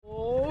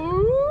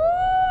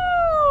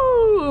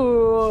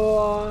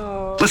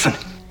Listen,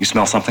 you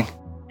smell something?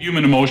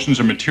 Human emotions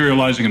are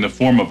materializing in the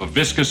form of a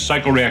viscous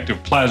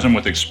psychoreactive plasm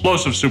with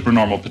explosive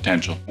supernormal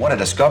potential. What a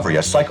discovery,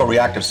 a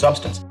psychoreactive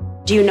substance.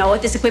 Do you know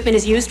what this equipment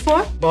is used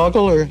for?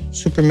 Boggle or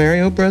Super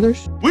Mario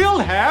Brothers? We'll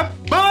have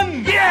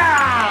fun!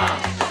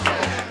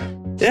 Yeah!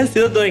 They're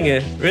still doing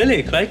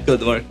really quite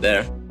good work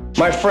there.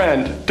 My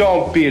friend,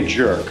 don't be a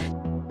jerk.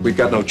 We've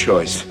got no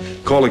choice.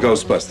 Call the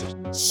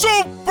Ghostbusters.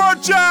 Super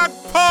Jackpot!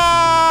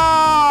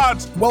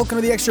 Welcome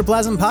to the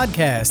Ectoplasm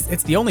podcast.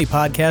 It's the only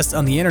podcast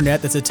on the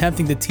internet that's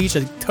attempting to teach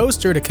a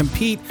toaster to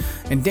compete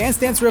in Dance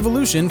Dance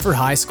Revolution for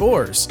high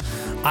scores.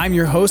 I'm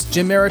your host,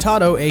 Jim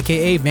Maritato,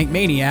 aka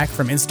Maniac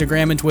from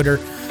Instagram and Twitter,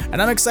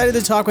 and I'm excited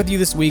to talk with you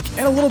this week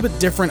in a little bit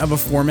different of a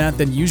format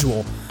than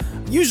usual.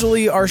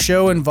 Usually, our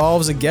show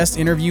involves a guest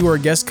interview or a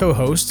guest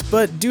co-host,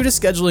 but due to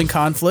scheduling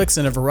conflicts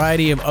and a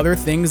variety of other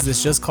things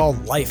that's just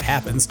called life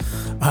happens,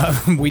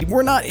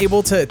 we're not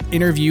able to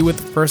interview with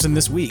the person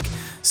this week.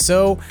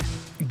 So,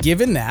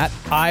 given that,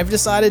 I've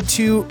decided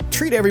to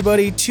treat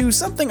everybody to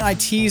something I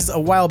teased a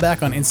while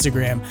back on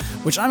Instagram,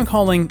 which I'm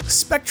calling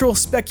Spectral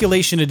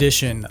Speculation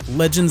Edition,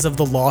 Legends of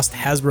the Lost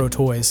Hasbro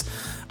Toys.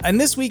 And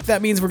this week,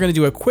 that means we're going to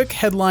do a quick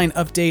headline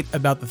update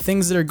about the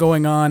things that are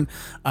going on,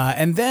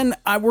 and then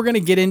we're going to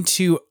get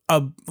into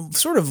a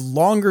sort of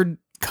longer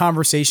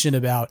conversation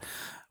about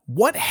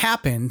what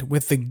happened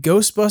with the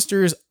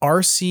Ghostbusters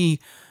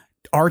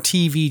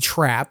RTV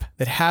trap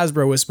that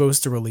Hasbro was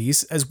supposed to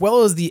release, as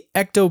well as the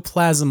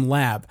Ectoplasm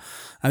Lab.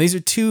 Now, these are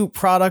two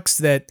products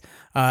that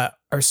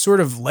are sort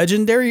of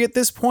legendary at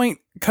this point,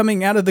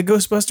 coming out of the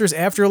Ghostbusters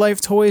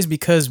Afterlife toys,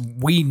 because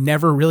we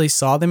never really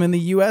saw them in the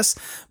US,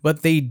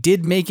 but they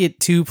did make it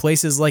to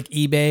places like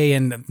eBay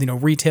and,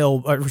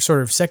 retail,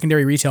 sort of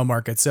secondary retail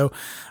markets. So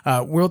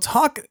we'll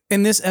talk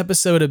in this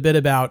episode a bit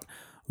about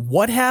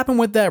what happened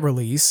with that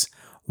release.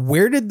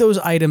 Where did those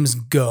items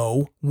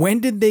go?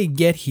 When did they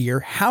get here?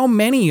 How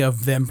many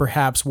of them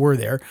perhaps were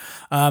there?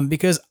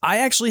 Because I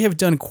actually have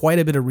done quite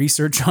a bit of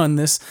research on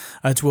this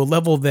to a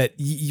level that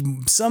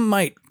some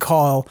might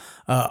call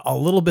a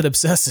little bit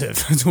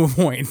obsessive to a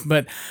point.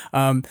 But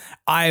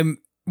I'm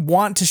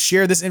want to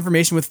share this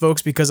information with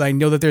folks because I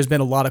know that there's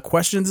been a lot of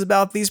questions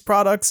about these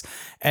products,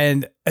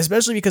 and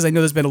especially because I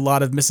know there's been a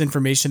lot of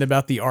misinformation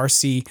about the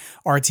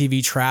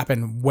RTV trap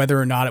and whether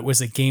or not it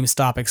was a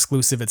GameStop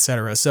exclusive,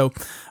 etc. So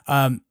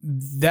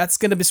that's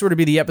going to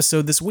be the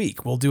episode this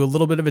week. We'll do a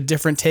little bit of a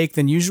different take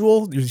than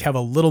usual. You have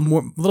a little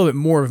bit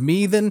more of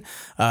me than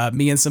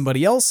me and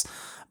somebody else,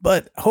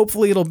 but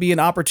hopefully it'll be an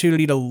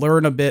opportunity to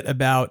learn a bit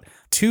about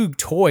two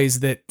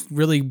toys that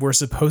really were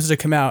supposed to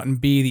come out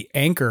and be the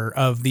anchor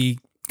of the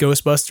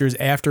Ghostbusters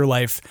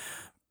Afterlife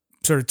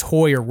sort of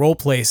toy or role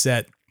play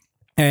set,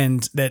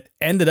 and that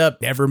ended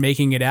up never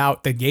making it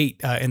out the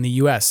gate in the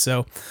US.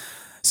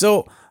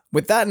 So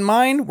with that in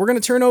mind, we're going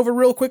to turn over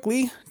real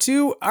quickly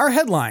to our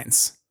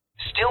headlines.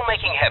 Still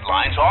making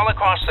headlines all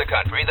across the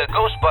country, the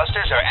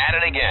Ghostbusters are at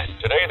it again.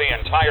 Today, the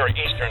entire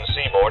eastern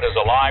seaboard is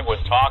alive with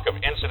talk of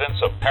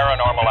incidents of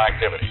paranormal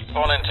activity.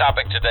 On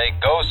topic today,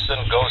 ghosts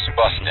and ghost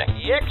busting.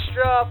 The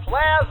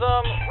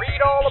Ectoplasm,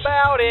 read all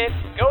about it.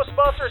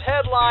 Ghostbusters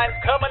headlines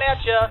coming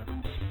at you.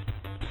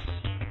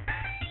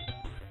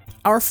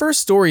 Our first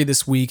story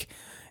this week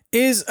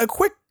is a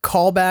quick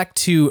callback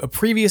to a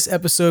previous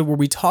episode where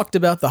we talked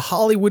about the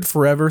Hollywood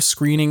Forever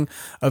screening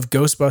of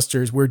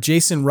Ghostbusters, where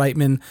Jason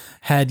Reitman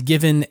had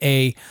given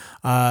a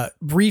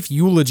brief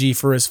eulogy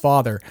for his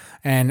father.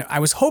 And I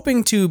was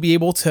hoping to be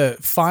able to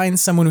find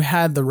someone who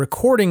had the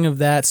recording of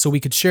that so we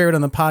could share it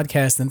on the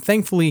podcast. And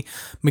thankfully,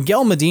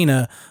 Miguel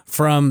Medina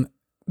from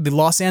the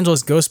Los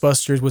Angeles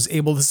Ghostbusters was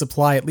able to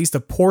supply at least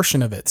a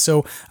portion of it.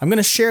 So I'm going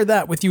to share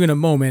that with you in a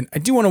moment. I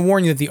do want to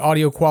warn you that the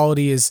audio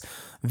quality is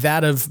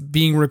that of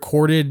being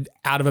recorded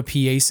out of a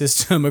PA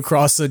system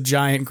across a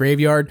giant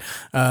graveyard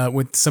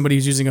with somebody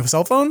who's using a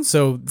cell phone.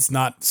 So it's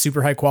not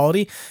super high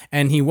quality.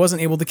 And he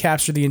wasn't able to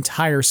capture the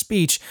entire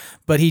speech,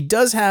 but he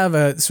does have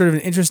a sort of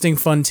an interesting,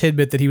 fun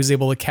tidbit that he was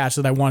able to catch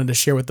that I wanted to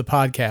share with the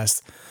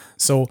podcast.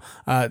 So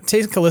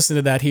take a listen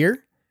to that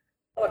here.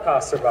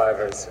 Holocaust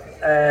survivors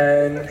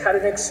and had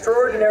an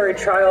extraordinary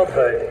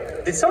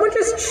childhood. Did someone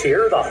just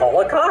cheer the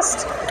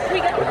Holocaust?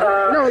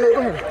 No, go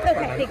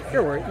ahead.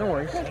 Okay, no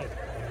worries.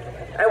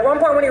 At one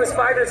point when he was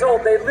 5 years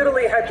old, they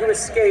literally had to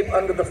escape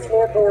under the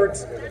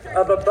floorboards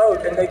of a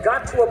boat, and they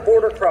got to a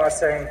border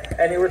crossing,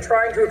 and they were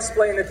trying to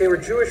explain that they were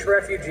Jewish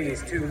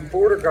refugees to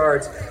border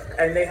guards,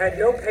 and they had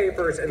no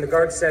papers, and the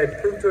guards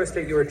said, "Prove to us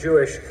that you are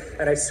Jewish."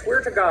 And I swear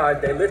to God,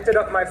 they lifted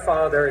up my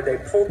father, they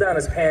pulled down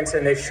his pants,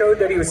 and they showed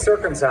that he was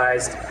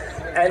circumcised,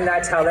 and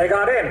that's how they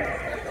got in.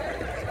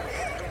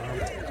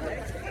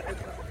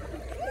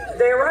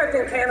 They arrived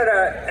in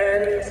Canada,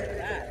 and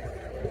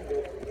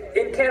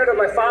in Canada,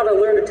 my father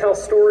learned to tell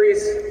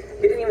stories.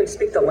 He didn't even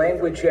speak the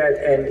language yet,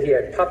 and he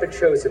had puppet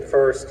shows at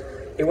first.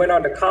 He went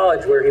on to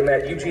college where he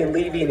met Eugene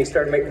Levy, and he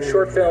started making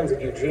short films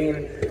at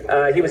Eugene.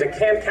 He was a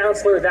camp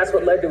counselor. That's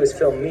what led to his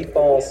film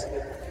Meatballs.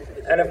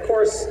 And of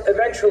course,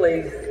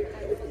 eventually,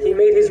 he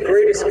made his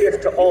greatest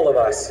gift to all of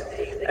us,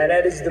 and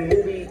that is the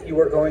movie you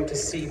are going to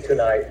see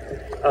tonight.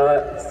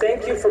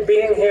 Thank you for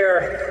being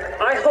here.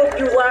 I hope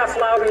you laugh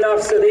loud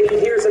enough so that he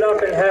hears it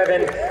up in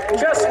heaven.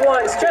 Just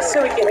once, just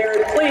so he can hear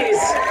it,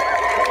 please.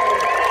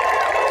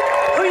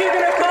 Who are you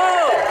going to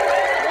call?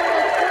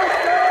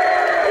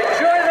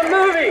 Enjoy the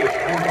movie.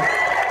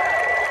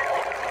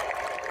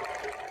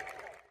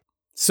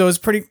 So it's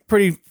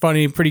pretty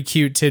funny, pretty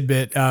cute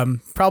tidbit.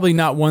 Probably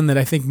not one that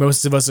I think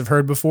most of us have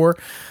heard before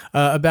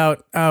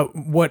about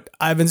what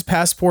Ivan's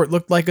passport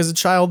looked like as a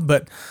child,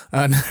 but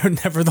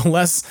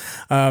nevertheless,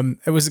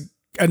 it was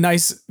a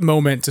nice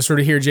moment to sort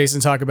of hear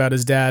Jason talk about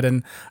his dad,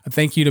 and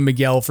thank you to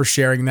Miguel for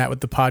sharing that with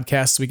the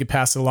podcast so we could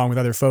pass it along with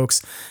other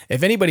folks.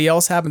 If anybody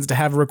else happens to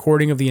have a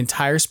recording of the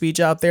entire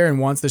speech out there and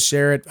wants to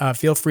share it,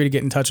 feel free to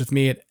get in touch with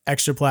me at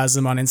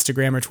Ectoplasm on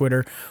Instagram or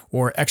Twitter,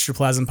 or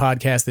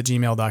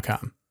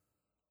extraplasampodcast@gmail.com.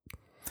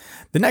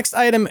 The next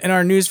item in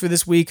our news for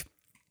this week,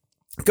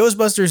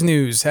 Ghostbusters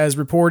News has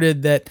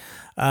reported that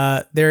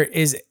there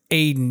is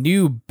a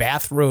new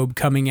bathrobe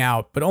coming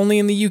out, but only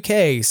in the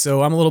UK,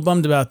 so I'm a little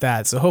bummed about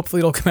that. So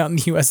hopefully it'll come out in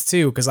the US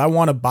too, because I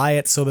want to buy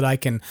it so that I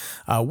can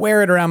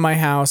wear it around my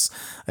house,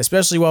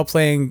 especially while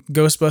playing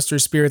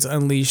Ghostbusters Spirits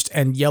Unleashed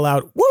and yell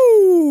out,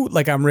 "Woo!"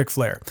 like I'm Ric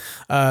Flair.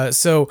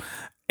 So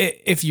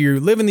if you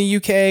live in the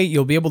UK,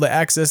 you'll be able to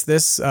access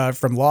this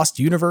from Lost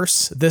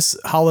Universe this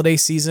holiday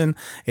season.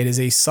 It is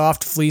a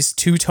soft fleece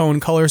two-tone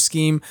color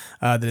scheme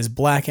that is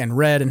black and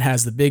red and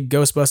has the big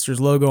Ghostbusters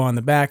logo on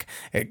the back.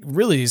 It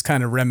really is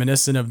kind of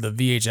reminiscent of the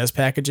VHS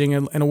packaging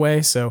in a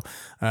way. So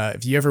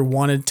if you ever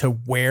wanted to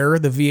wear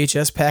the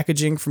VHS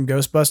packaging from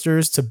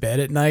Ghostbusters to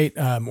bed at night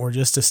or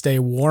just to stay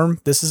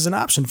warm, this is an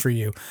option for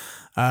you.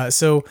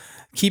 So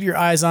keep your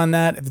eyes on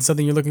that if it's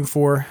something you're looking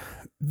for.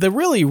 The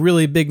really,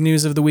 really big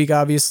news of the week,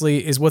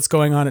 obviously, is what's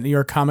going on at New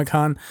York Comic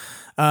Con.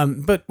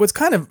 But what's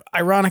kind of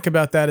ironic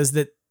about that is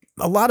that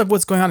a lot of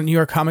what's going on at New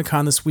York Comic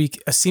Con this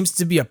week seems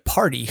to be a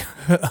party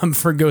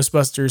for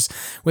Ghostbusters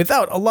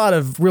without a lot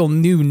of real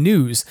new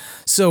news.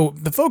 So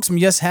the folks from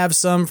Yes Have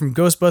Some, from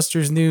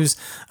Ghostbusters News,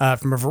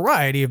 from a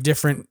variety of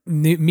different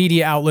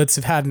media outlets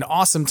have had an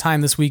awesome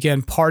time this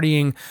weekend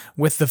partying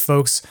with the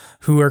folks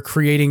who are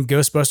creating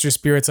Ghostbusters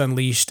Spirits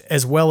Unleashed,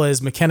 as well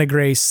as McKenna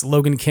Grace,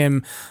 Logan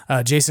Kim,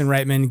 Jason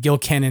Reitman, Gil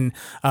Kennan,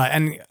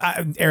 and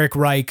Eric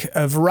Reich,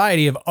 a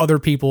variety of other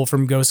people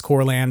from Ghost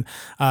Core Land.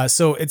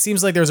 So it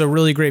seems like there's a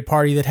really great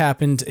party that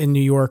happened in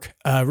New York.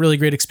 Really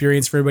great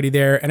experience for everybody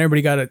there, and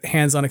everybody got a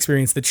hands-on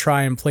experience to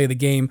try and play the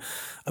game.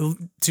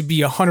 To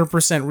be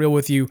 100% real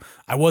with you,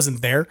 I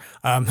wasn't there.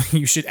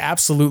 You should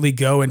absolutely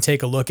go and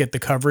take a look at the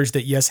coverage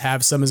that Yes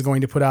Have Some is going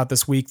to put out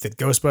this week, that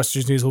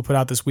Ghostbusters News will put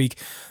out this week.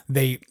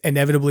 They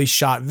inevitably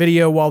shot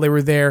video while they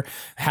were there,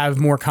 have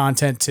more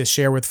content to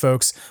share with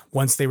folks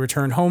once they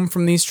return home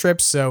from these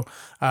trips. So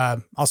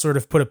I'll sort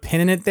of put a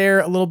pin in it there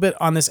a little bit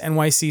on this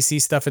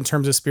NYCC stuff in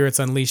terms of Spirits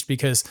Unleashed,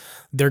 because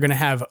they're going to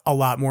have a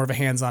lot more of a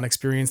hands-on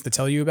experience to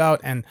tell you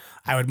about. And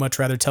I would much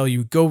rather tell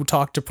you, go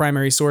talk to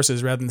primary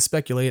sources rather than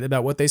speculate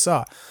about what they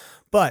saw.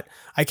 But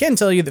I can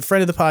tell you that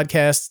friend of the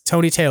podcast,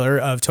 Tony Taylor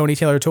of Tony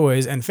Taylor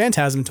Toys and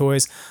Phantasm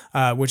Toys,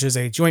 which is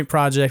a joint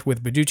project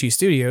with Beducci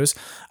Studios,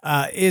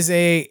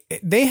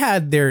 they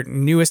had their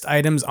newest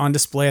items on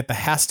display at the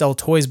Hastel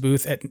Toys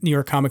booth at New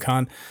York Comic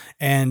Con,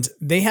 and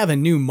they have a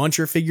new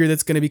Muncher figure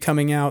that's going to be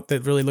coming out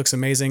that really looks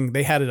amazing.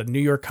 They had a New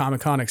York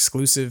Comic Con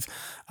exclusive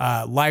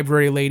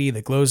library lady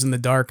that glows in the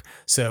dark.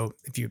 So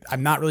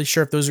I'm not really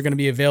sure if those are going to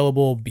be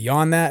available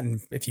beyond that,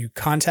 and if you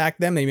contact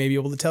them, they may be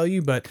able to tell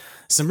you. But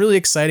some really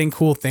exciting,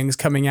 cool things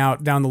coming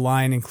out down the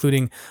line,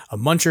 including a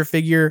Muncher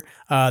figure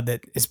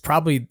that is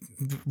probably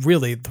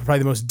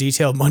the most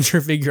detailed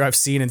Muncher figure I've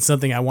seen, and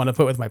something I want to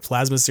put with my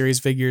Plasma series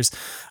figures.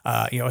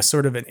 A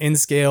sort of an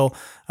in-scale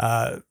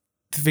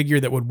figure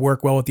that would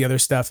work well with the other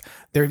stuff.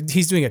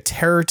 He's doing a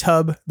Terror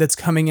Tub that's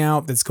coming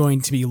out that's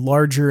going to be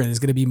larger and is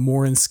going to be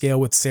more in scale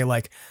with, say,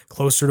 like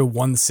closer to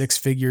 1/6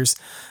 figures,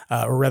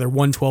 or rather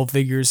 1/12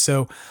 figures.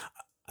 So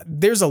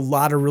there's a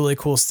lot of really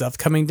cool stuff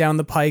coming down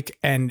the pike.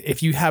 And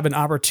if you have an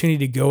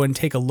opportunity to go and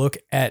take a look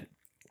at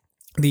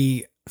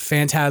the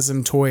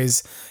Phantasm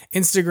Toys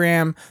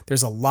Instagram,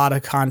 there's a lot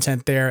of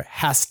content there.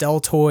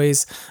 Hastel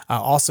Toys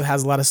also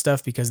has a lot of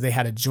stuff because they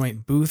had a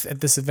joint booth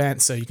at this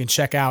event, so you can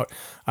check out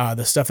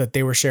the stuff that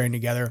they were sharing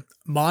together.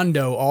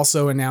 Mondo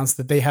also announced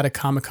that they had a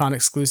Comic-Con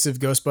exclusive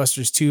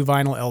Ghostbusters 2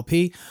 vinyl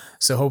LP,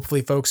 so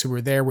hopefully folks who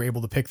were there were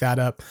able to pick that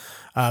up.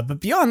 But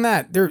beyond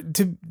that,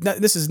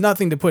 this is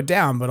nothing to put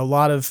down, but a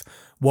lot of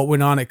what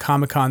went on at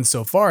Comic-Con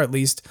so far, at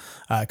least,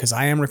 because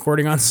I am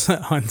recording on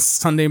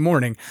Sunday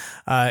morning,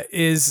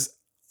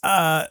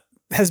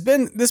 has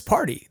been this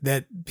party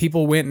that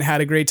people went and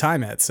had a great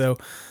time at. So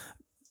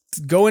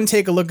go and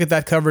take a look at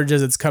that coverage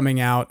as it's coming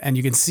out, and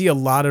you can see a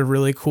lot of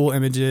really cool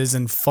images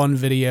and fun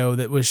video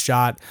that was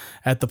shot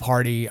at the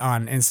party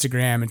on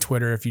Instagram and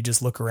Twitter. If you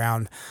just look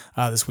around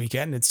this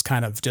weekend, it's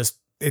kind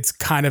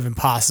of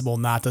impossible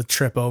not to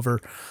trip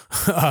over,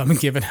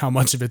 given how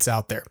much of it's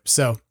out there.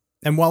 So,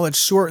 and while it's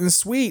short and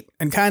sweet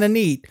and kind of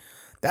neat,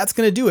 that's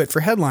going to do it for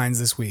headlines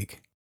this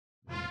week.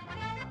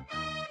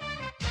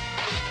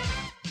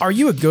 Are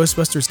you a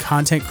Ghostbusters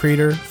content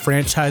creator,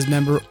 franchise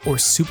member, or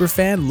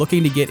superfan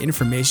looking to get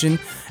information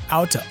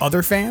out to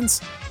other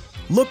fans?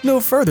 Look no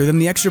further than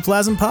the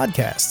Ectoplasm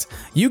podcast.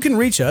 You can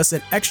reach us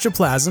at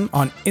Ectoplasm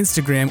on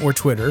Instagram or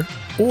Twitter,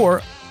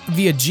 or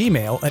via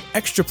Gmail at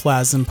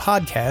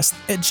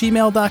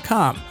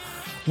ectoplasompodcast@gmail.com.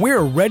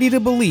 We're ready to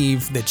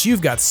believe that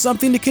you've got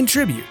something to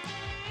contribute.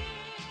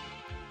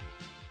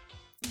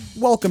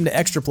 Welcome to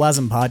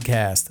Ectoplasm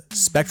Podcast,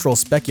 Spectral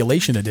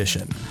Speculation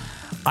Edition.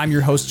 I'm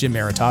your host, Jim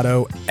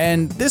Maritato,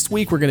 and this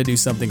week we're going to do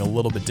something a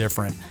little bit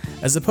different.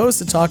 As opposed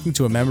to talking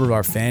to a member of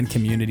our fan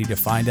community to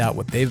find out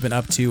what they've been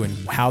up to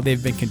and how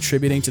they've been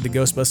contributing to the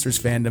Ghostbusters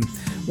fandom,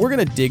 we're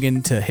going to dig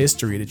into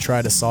history to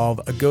try to solve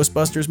a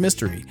Ghostbusters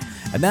mystery.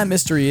 And that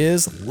mystery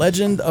is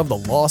Legend of the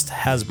Lost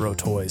Hasbro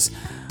Toys.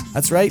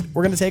 That's right,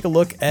 we're going to take a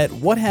look at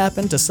what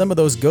happened to some of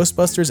those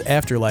Ghostbusters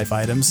Afterlife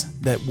items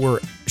that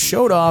were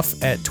showed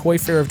off at Toy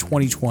Fair of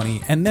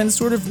 2020 and then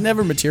sort of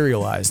never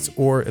materialized,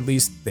 or at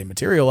least they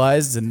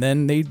materialized and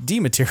then they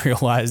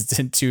dematerialized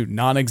into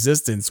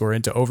non-existence or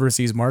into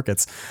overseas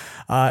markets.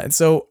 And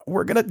so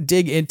we're going to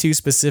dig into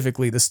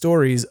specifically the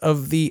stories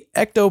of the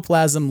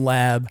Ectoplasm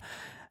Lab,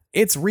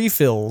 its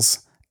refills,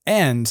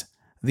 and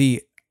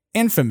the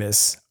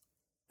infamous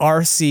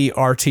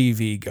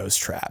RCRTV Ghost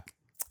Trap.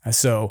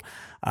 So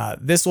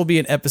this will be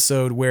an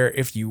episode where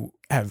if you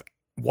have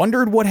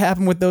wondered what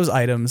happened with those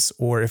items,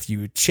 or if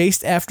you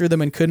chased after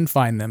them and couldn't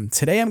find them,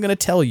 today I'm going to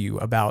tell you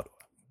about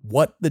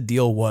what the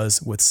deal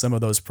was with some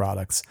of those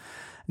products.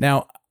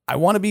 Now, I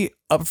want to be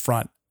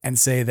upfront and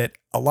say that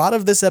a lot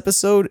of this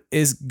episode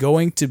is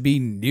going to be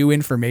new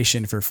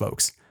information for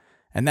folks.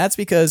 And that's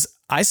because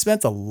I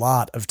spent a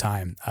lot of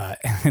time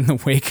in the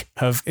wake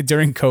of,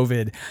 during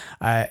COVID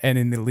and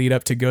in the lead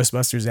up to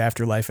Ghostbusters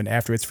Afterlife and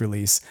after its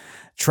release,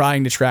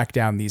 trying to track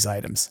down these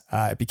items.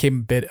 It became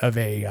a bit of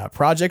a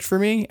project for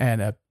me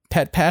and a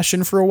pet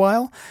passion for a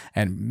while,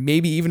 and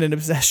maybe even an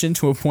obsession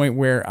to a point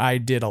where I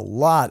did a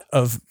lot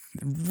of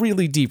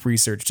really deep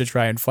research to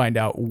try and find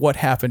out what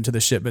happened to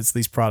the shipments of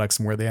these products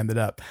and where they ended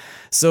up.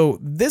 So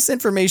this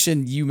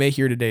information you may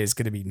hear today is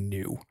going to be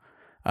new.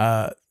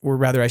 Or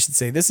rather, I should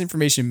say, this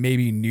information may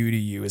be new to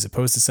you as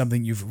opposed to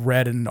something you've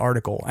read in an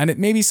article. And it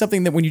may be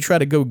something that when you try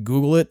to go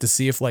Google it to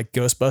see if like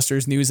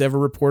Ghostbusters news ever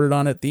reported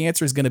on it, the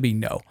answer is going to be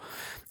no.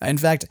 In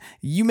fact,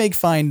 you may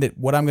find that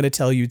what I'm going to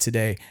tell you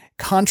today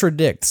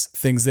contradicts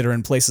things that are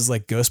in places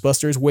like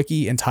Ghostbusters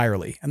Wiki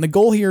entirely. And the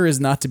goal here is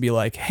not to be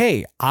like,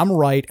 hey, I'm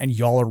right and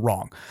y'all are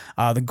wrong.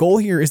 The goal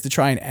here is to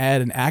try and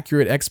add an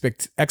accurate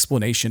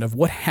explanation of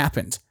what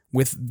happened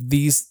with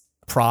these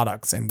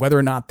products and whether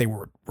or not they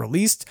were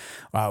released,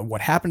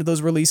 what happened to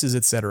those releases,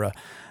 etc.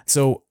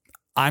 So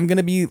I'm going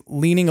to be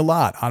leaning a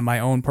lot on my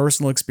own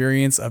personal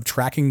experience of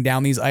tracking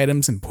down these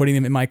items and putting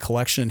them in my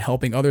collection and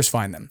helping others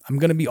find them. I'm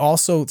going to be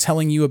also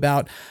telling you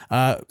about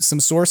some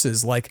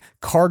sources like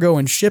cargo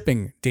and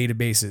shipping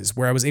databases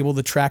where I was able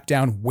to track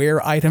down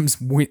where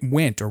items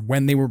went or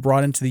when they were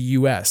brought into the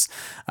US.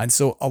 And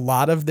so a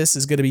lot of this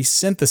is going to be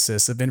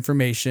synthesis of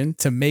information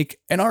to make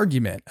an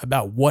argument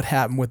about what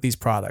happened with these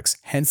products,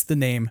 hence the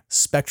name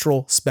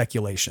Spectral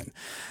Speculation.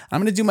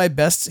 I'm going to do my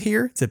best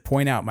here to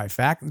point out my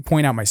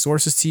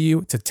sources to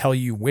you, to tell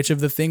you which of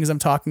the things I'm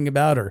talking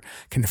about are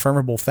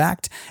confirmable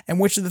fact and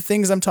which of the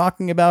things I'm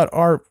talking about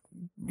are,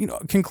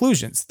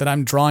 conclusions that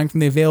I'm drawing from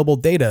the available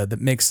data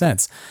that makes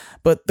sense.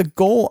 But the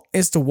goal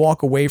is to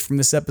walk away from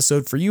this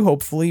episode for you,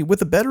 hopefully,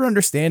 with a better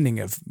understanding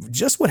of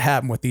just what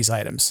happened with these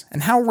items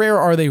and how rare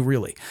are they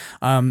really?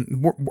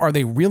 Are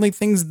they really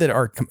things that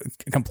are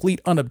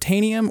complete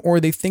unobtainium, or are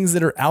they things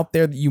that are out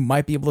there that you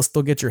might be able to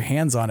still get your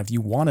hands on if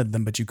you wanted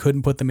them, but you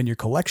couldn't put them in your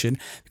collection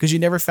because you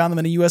never found them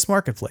in a US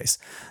marketplace?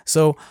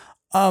 So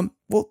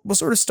we'll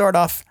sort of start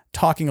off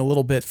talking a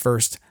little bit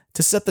first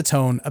to set the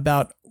tone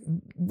about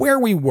where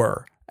we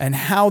were and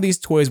how these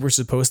toys were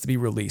supposed to be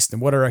released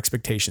and what our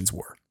expectations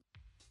were.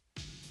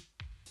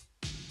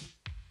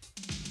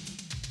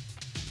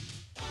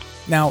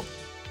 Now,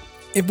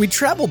 if we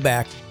travel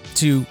back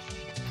to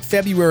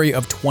February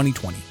of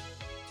 2020,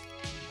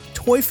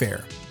 Toy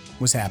Fair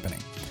was happening.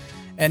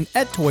 And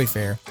at Toy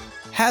Fair,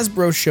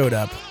 Hasbro showed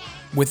up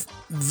with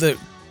the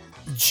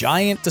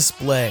giant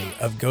display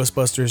of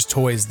Ghostbusters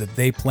toys that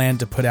they planned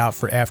to put out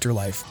for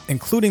Afterlife,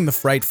 including the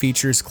Fright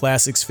Features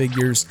Classics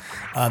figures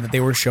that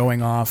they were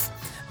showing off.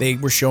 They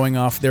were showing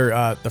off their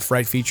the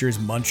Fright Features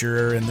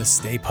Muncher and the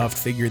Stay Puft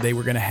figure they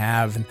were going to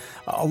have, and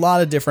a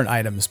lot of different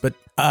items. But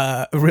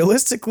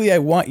realistically, I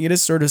want you to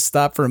sort of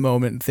stop for a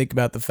moment and think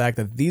about the fact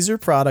that these are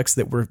products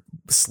that were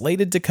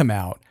slated to come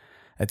out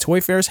at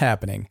Toy Fairs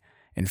happening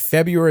in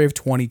February of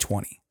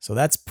 2020. So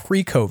that's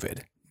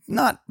pre-COVID.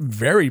 Not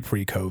very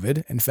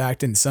pre-COVID. In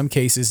fact, in some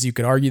cases, you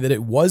could argue that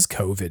it was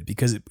COVID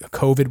because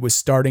COVID was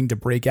starting to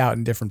break out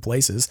in different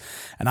places.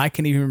 And I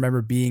can even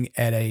remember being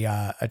at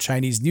a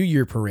Chinese New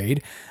Year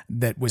parade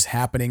that was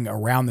happening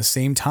around the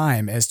same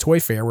time as Toy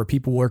Fair, where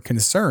people were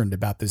concerned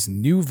about this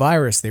new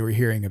virus they were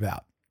hearing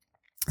about.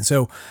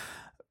 So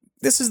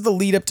this is the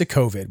lead up to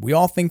COVID. We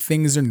all think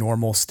things are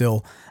normal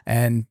still,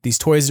 and these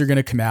toys are going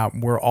to come out,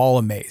 and we're all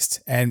amazed.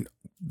 And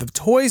the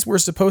toys were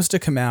supposed to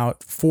come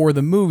out for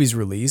the movie's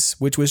release,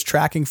 which was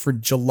tracking for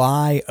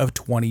July of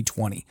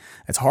 2020.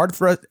 It's hard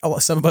for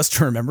some of us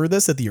to remember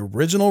this, that the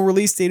original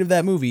release date of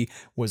that movie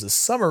was a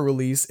summer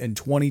release in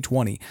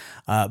 2020.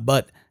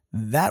 But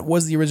that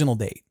was the original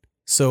date.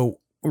 So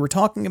we were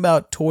talking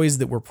about toys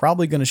that were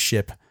probably going to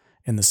ship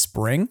in the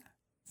spring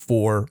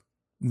for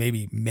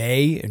maybe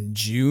May and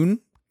June.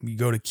 You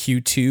go to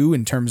Q2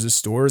 in terms of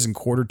stores and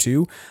quarter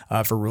two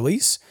for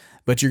release,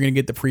 but you're going to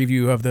get the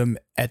preview of them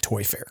at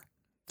Toy Fair.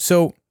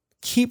 So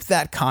keep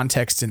that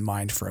context in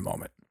mind for a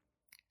moment.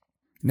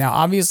 Now,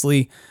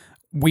 obviously,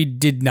 we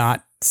did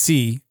not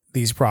see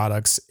these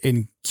products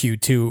in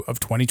Q2 of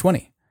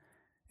 2020.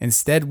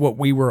 Instead, what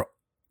we were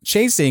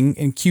chasing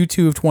in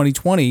Q2 of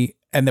 2020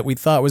 and that we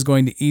thought was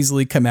going to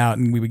easily come out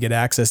and we would get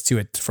access to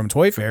it from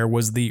Toy Fair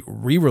was the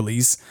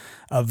re-release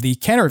of the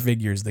Kenner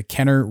figures, the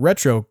Kenner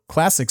Retro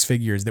Classics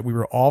figures that we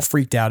were all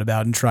freaked out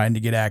about and trying to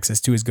get access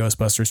to as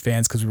Ghostbusters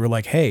fans because we were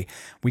like, hey,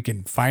 we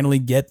can finally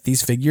get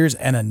these figures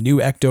and a new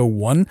Ecto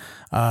one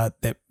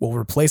that will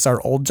replace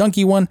our old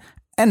junky one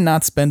and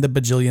not spend $1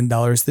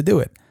 bajillion to do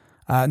it.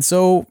 And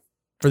so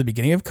for the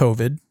beginning of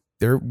COVID,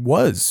 there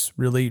was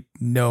really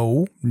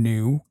no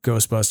new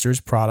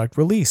Ghostbusters product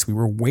release. We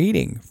were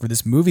waiting for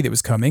this movie that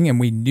was coming, and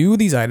we knew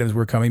these items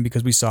were coming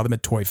because we saw them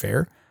at Toy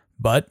Fair,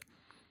 but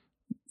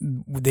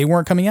they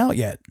weren't coming out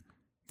yet.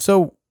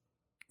 So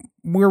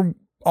we're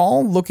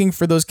all looking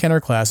for those Kenner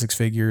Classics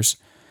figures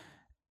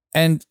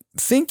and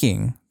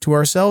thinking to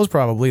ourselves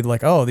probably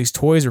like, oh, these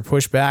toys are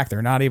pushed back.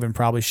 They're not even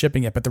probably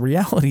shipping yet. But the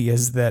reality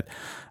is that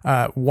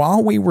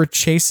while we were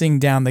chasing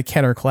down the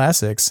Kenner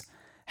Classics,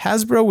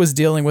 Hasbro was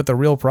dealing with a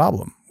real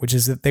problem, which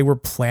is that they were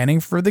planning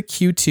for the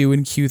Q2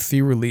 and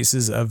Q3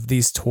 releases of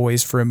these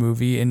toys for a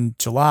movie in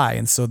July.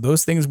 And so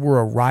those things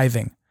were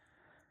arriving,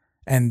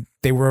 and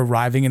they were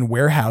arriving in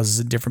warehouses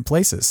in different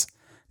places.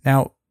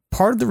 Now,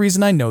 part of the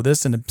reason I know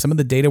this, and some of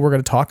the data we're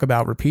going to talk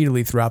about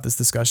repeatedly throughout this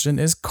discussion,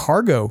 is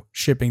cargo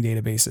shipping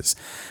databases.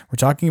 We're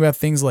talking about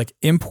things like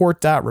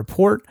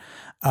import.report,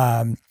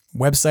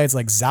 websites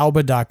like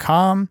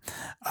Zalba.com,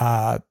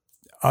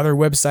 other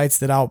websites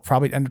that I'll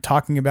probably end up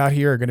talking about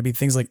here are going to be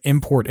things like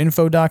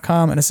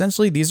importinfo.com. And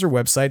essentially, these are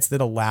websites that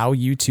allow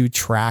you to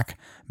track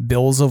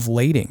bills of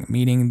lading,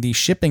 meaning the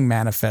shipping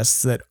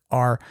manifests that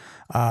are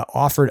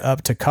offered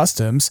up to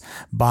customs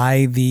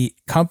by the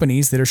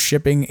companies that are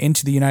shipping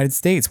into the United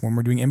States when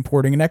we're doing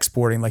importing and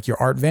exporting, like your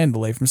Art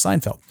Vandelay from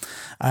Seinfeld.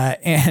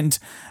 And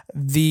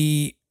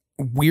the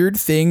weird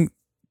thing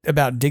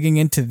about digging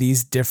into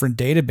these different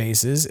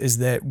databases is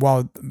that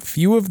while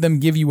few of them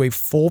give you a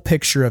full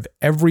picture of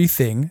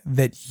everything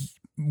that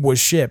was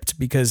shipped,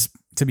 because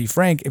to be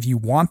frank, if you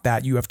want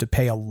that, you have to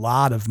pay a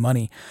lot of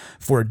money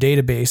for a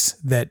database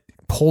that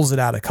pulls it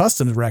out of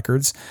customs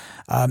records.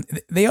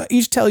 They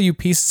each tell you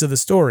pieces of the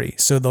story.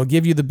 So they'll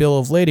give you the bill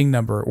of lading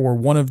number, or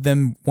one of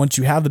them, once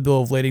you have the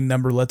bill of lading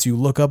number, lets you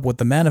look up what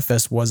the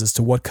manifest was as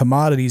to what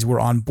commodities were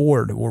on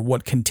board or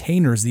what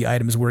containers the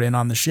items were in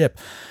on the ship,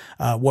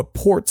 what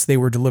ports they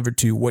were delivered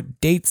to, what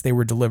dates they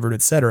were delivered,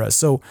 etc.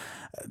 So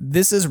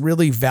this is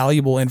really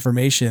valuable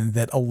information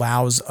that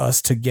allows us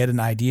to get an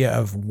idea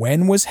of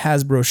when was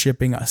Hasbro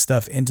shipping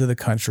stuff into the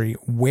country,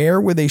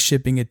 where were they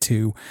shipping it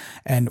to,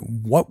 and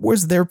what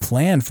was their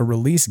plan for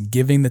release,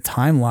 given the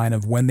timeline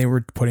of when they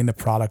were putting the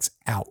products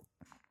out.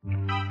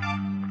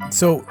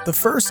 So the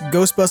first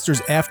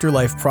Ghostbusters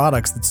Afterlife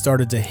products that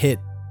started to hit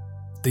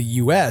the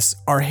US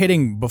are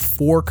hitting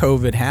before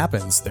COVID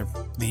happens. The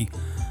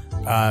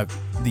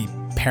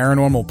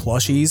paranormal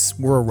plushies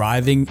were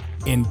arriving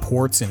in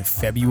ports in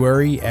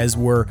February, as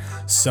were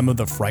some of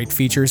the Fright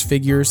Features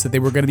figures that they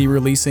were going to be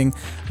releasing,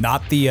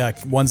 not the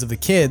ones of the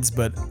kids,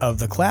 but of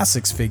the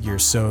classics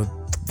figures. So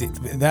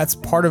that's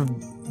part of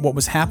what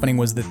was happening,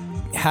 was that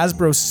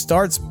Hasbro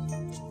starts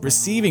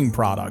receiving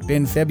product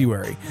in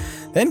February.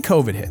 Then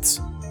COVID hits.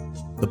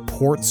 The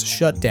ports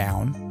shut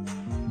down.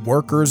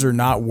 Workers are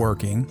not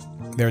working.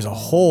 There's a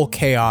whole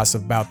chaos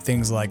about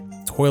things like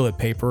toilet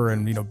paper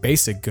and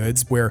basic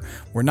goods where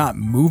we're not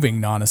moving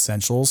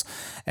non-essentials,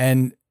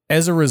 and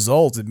as a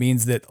result it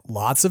means that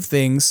lots of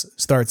things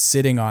start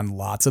sitting on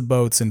lots of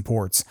boats and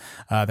ports.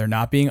 They're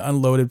not being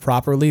unloaded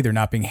properly, they're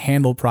not being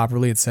handled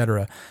properly,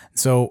 etc.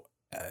 So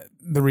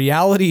the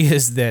reality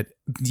is that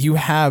you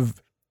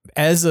have,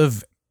 as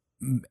of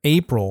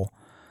April,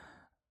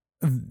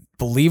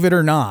 believe it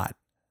or not,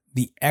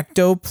 the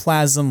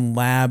Ectoplasm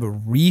Lab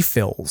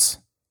refills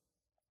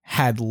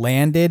had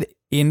landed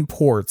in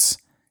ports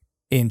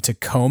in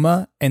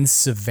Tacoma and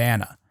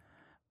Savannah.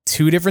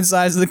 Two different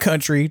sides of the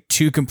country,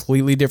 two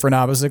completely different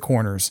opposite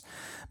corners.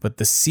 But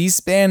the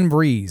C-SPAN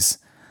Breeze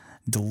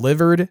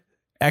delivered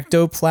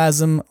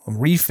Ectoplasm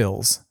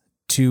refills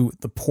to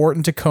the port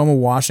in Tacoma,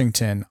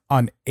 Washington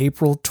on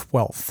April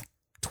 12th,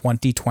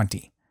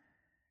 2020.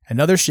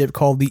 Another ship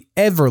called the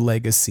Ever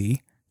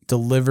Legacy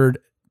delivered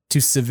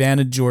to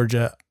Savannah,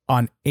 Georgia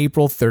on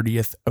April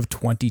 30th of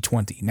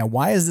 2020. Now,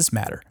 why does this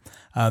matter?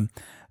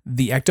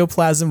 The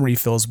Ectoplasm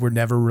refills were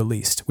never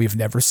released. We've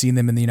never seen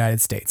them in the United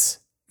States.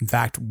 In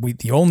fact,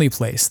 the only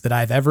place that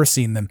I've ever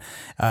seen them,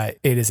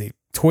 it is a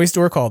toy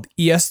store called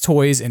ES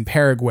Toys in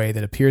Paraguay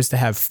that appears to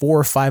have 4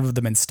 or 5 of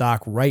them in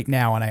stock right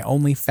now, and I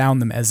only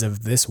found them as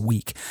of this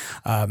week.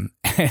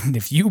 And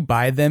if you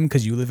buy them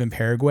because you live in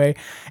Paraguay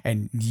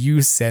and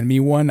you send me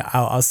one,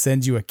 I'll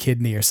send you a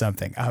kidney or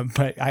something.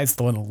 But it's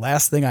the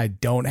last thing I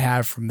don't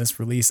have from this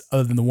release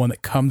other than the one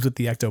that comes with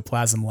the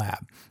Ectoplasm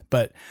Lab.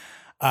 But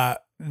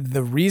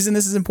the reason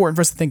this is important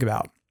for us to think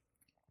about,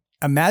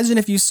 imagine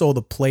if you sold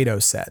a Play-Doh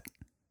set,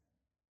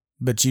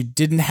 but you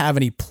didn't have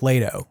any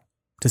Play-Doh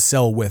to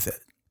sell with it.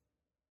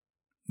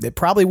 It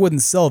probably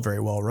wouldn't sell very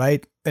well,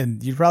 right?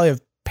 And you'd probably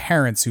have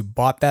parents who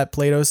bought that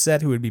Play-Doh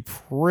set who would be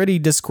pretty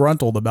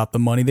disgruntled about the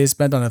money they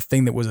spent on a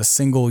thing that was a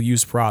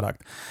single-use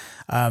product.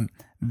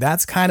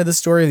 That's kind of the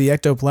story of the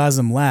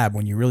Ectoplasm Lab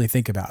when you really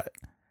think about it.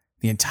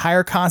 The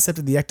entire concept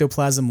of the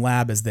Ectoplasm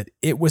Lab is that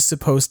it was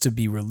supposed to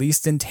be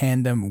released in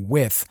tandem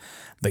with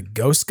the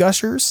Ghost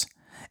Gushers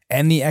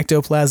and the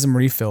Ectoplasm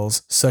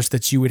refills, such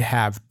that you would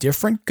have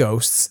different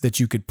ghosts that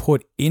you could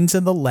put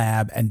into the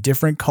lab and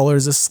different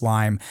colors of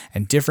slime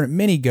and different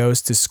mini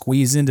ghosts to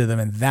squeeze into them.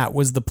 And that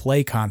was the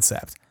play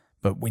concept,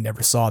 but we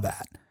never saw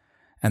that.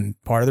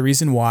 And part of the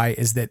reason why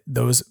is that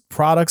those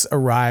products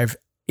arrive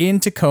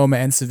in Tacoma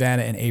and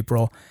Savannah in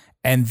April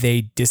and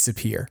they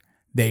disappear.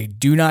 They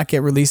do not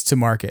get released to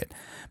market.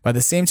 By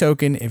the same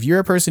token, if you're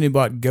a person who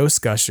bought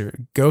Ghost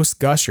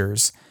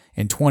Gushers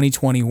in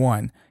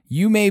 2021,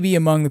 you may be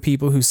among the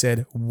people who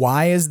said,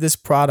 why is this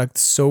product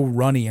so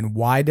runny and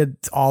why did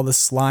all the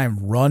slime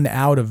run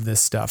out of this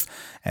stuff?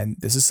 And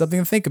this is something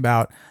to think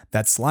about.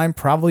 That slime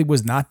probably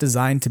was not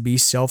designed to be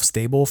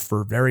shelf-stable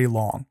for very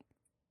long.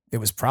 It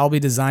was probably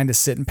designed to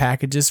sit in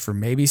packages for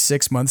maybe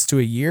 6 months to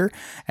a year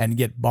and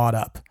get bought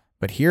up.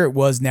 But here it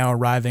was now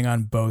arriving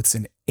on boats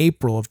in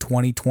April of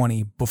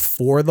 2020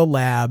 before the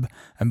lab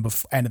and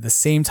at the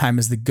same time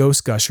as the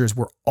Ghost Gushers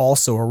were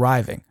also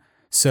arriving.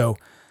 So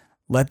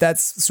let that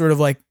sort of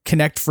like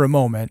connect for a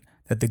moment,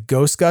 that the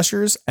Ghost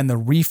Gushers and the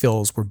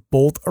refills were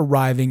both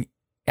arriving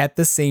at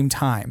the same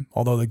time,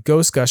 although the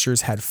Ghost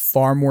Gushers had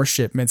far more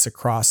shipments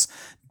across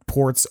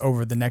ports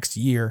over the next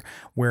year,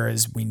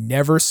 whereas we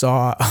never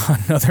saw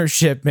another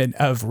shipment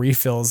of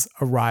refills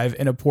arrive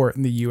in a port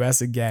in the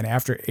US again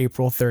after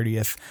April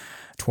 30th,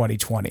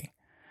 2020.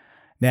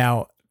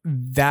 Now,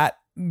 that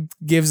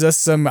gives us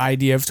some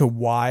idea of to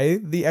why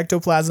the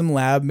Ectoplasm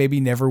Lab maybe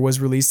never was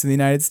released in the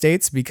United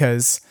States,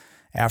 because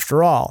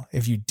after all,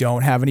 if you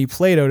don't have any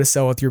Play-Doh to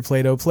sell with your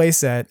Play-Doh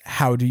playset,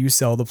 how do you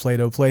sell the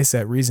Play-Doh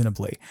playset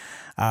reasonably?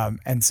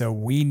 And so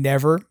we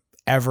never,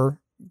 ever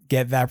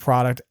get that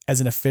product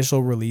as an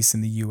official release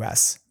in the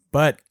US.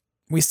 But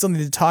we still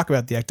need to talk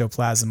about the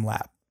Ectoplasm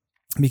Lab,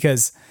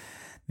 because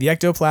the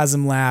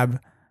Ectoplasm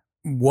Lab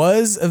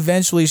was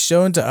eventually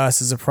shown to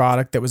us as a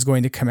product that was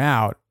going to come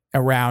out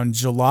around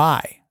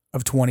July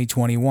of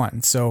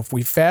 2021. So if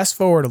we fast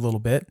forward a little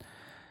bit,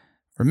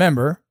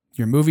 remember,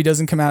 your movie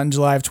doesn't come out in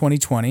July of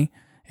 2020.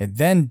 It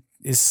then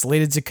is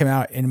slated to come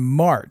out in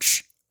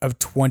March of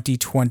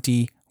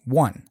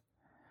 2021.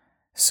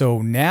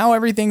 So now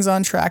everything's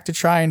on track to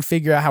try and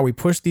figure out how we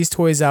push these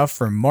toys out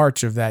for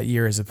March of that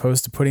year as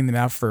opposed to putting them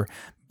out for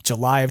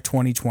July of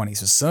 2020.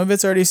 So some of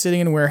it's already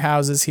sitting in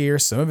warehouses here.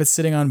 Some of it's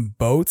sitting on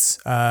boats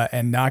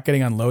and not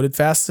getting unloaded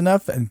fast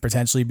enough and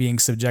potentially being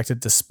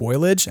subjected to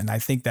spoilage. And I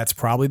think that's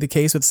probably the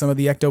case with some of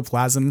the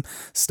ectoplasm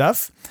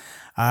stuff.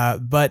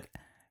 But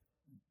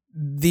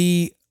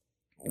the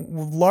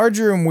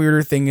larger and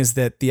weirder thing is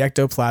that the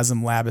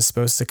Ectoplasm Lab is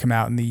supposed to come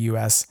out in the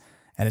US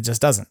and it just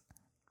doesn't.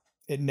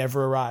 It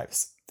never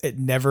arrives. It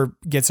never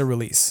gets a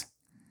release.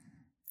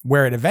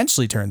 Where it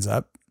eventually turns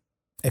up,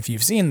 if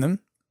you've seen them,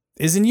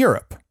 is in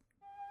Europe.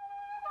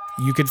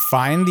 You could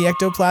find the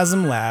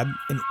Ectoplasm Lab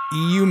in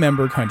EU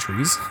member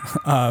countries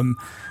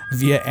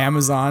via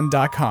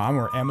Amazon.com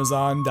or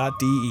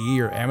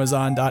Amazon.de or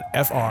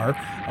Amazon.fr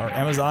or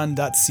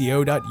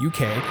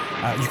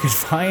Amazon.co.uk. You could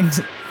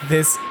find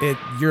this at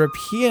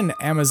European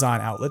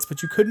Amazon outlets,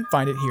 but you couldn't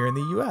find it here in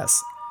the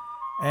US.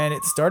 And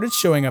it started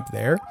showing up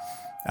there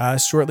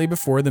shortly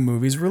before the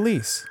movie's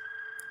release.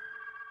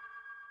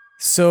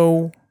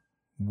 So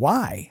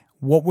why?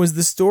 What was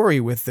the story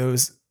with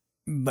those?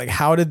 Like,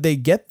 how did they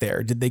get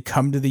there? Did they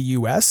come to the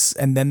US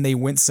and then they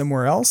went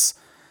somewhere else?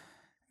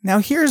 Now,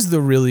 here's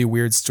the really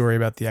weird story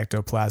about the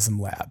Ectoplasm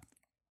Lab.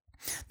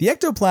 The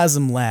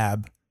Ectoplasm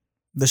Lab,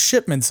 the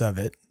shipments of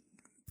it,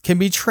 can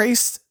be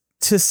traced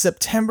to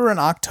September and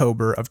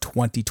October of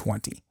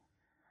 2020.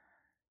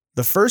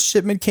 The first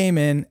shipment came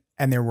in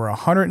and there were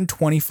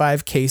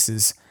 125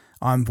 cases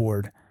on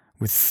board,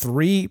 with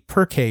 3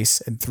 per case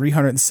and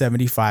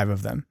 375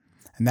 of them.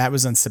 And that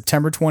was on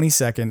September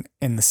 22nd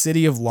in the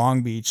city of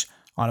Long Beach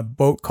on a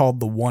boat called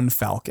the One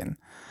Falcon.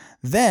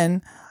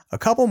 Then a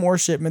couple more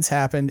shipments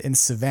happened in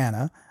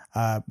Savannah,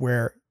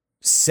 where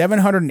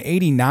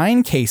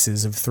 789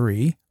 cases of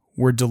 3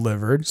 were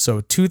delivered,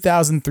 so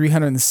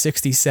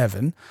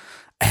 2,367.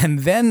 And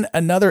then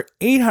another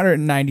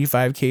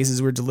 895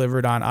 cases were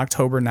delivered on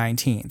October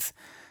 19th.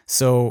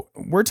 So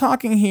we're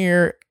talking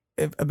here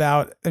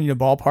about,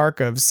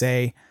 ballpark of,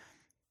 say,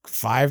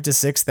 5,000 to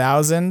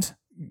 6,000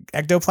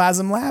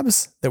 ectoplasm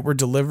labs that were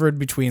delivered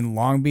between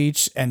Long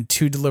Beach and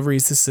 2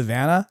 deliveries to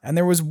Savannah. And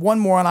there was one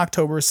more on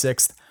October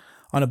 6th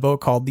on a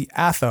boat called the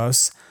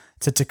Athos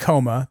to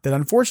Tacoma that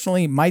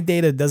unfortunately my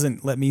data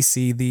doesn't let me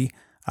see the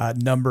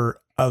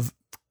number of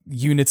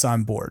units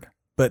on board.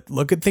 But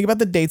think about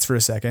the dates for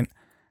a second.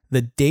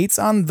 The dates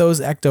on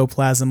those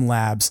ectoplasm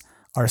labs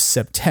are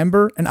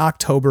September and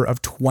October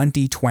of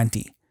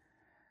 2020.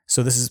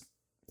 So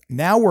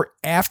now we're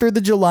after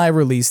the July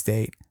release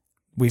date.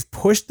 We've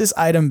pushed this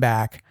item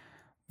back.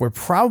 We're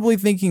probably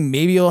thinking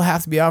maybe it'll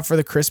have to be out for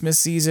the Christmas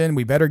season.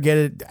 We better get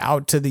it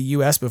out to the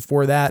US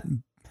before that.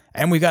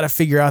 And we got to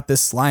figure out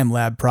this slime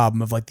lab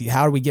problem of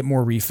how do we get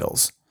more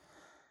refills?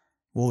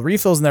 Well, the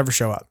refills never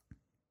show up.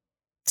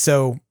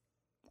 So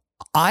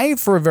I,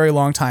 for a very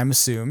long time,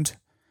 assumed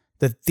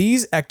that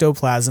these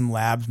ectoplasm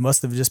labs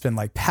must have just been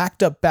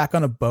packed up back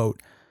on a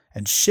boat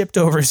and shipped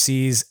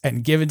overseas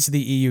and given to the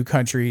EU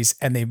countries.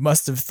 And they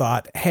must have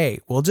thought, hey,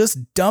 we'll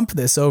just dump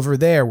this over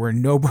there where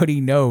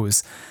nobody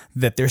knows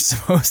that there's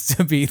supposed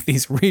to be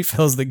these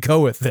refills that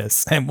go with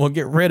this, and we'll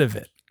get rid of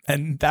it.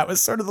 And that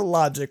was sort of the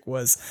logic,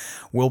 was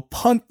we'll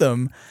punt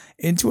them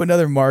into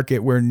another market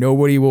where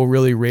nobody will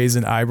really raise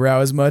an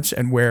eyebrow as much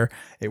and where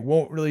it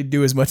won't really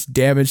do as much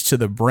damage to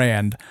the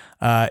brand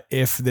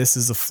if this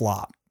is a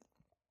flop.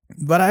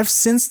 But I've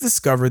since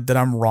discovered that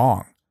I'm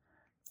wrong.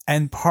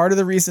 And part of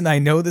the reason I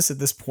know this at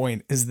this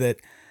point is that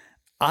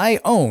I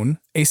own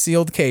a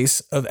sealed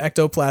case of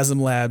ectoplasm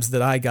labs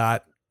that I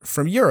got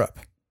from Europe.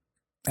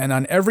 And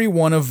on every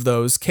one of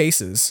those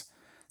cases,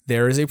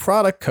 there is a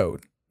product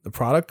code. The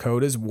product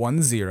code is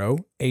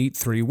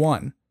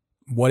 10831.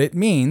 What it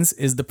means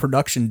is the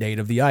production date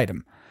of the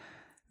item.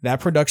 That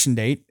production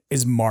date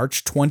is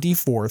March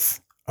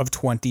 24th of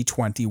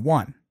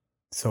 2021.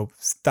 So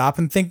stop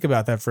and think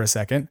about that for a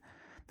second.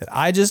 That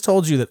I just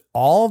told you that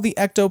all the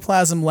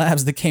ectoplasm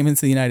labs that came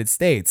into the United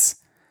States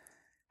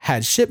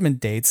had shipment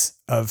dates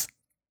of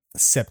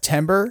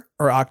September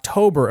or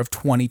October of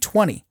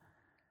 2020.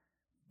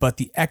 But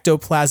the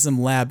ectoplasm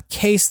lab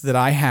case that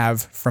I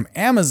have from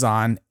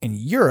Amazon in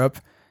Europe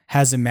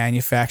has a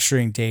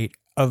manufacturing date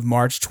of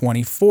March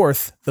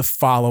 24th the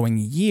following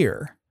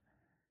year.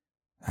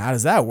 How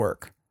does that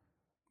work?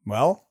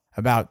 Well,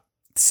 about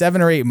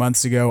 7 or 8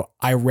 months ago,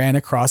 I ran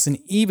across an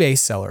eBay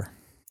seller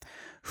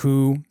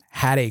who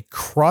had a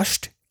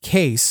crushed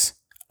case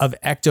of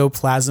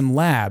ectoplasm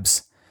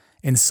labs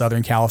in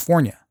Southern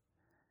California.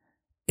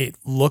 It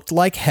looked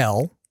like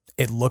hell.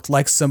 It looked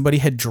like somebody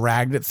had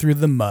dragged it through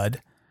the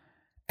mud.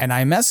 And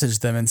I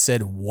messaged them and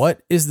said,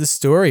 what is the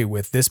story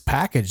with this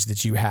package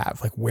that you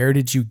have? Where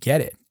did you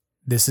get it?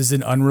 This is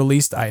an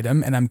unreleased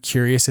item, and I'm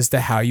curious as to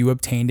how you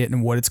obtained it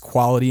and what its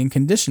quality and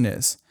condition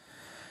is.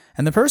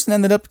 And the person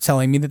ended up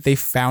telling me that they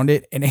found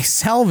it in a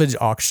salvage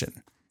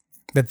auction,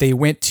 that they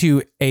went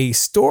to a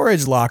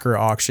storage locker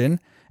auction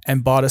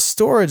and bought a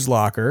storage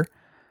locker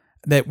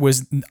that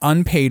was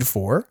unpaid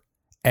for,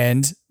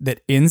 and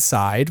that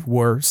inside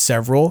were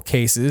several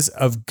cases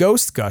of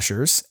ghost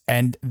gushers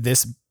and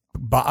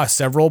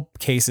several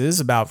cases,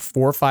 about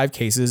 4 or 5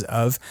 cases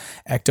of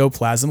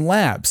ectoplasm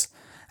labs.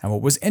 And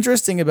what was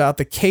interesting about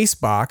the case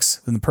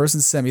box, when the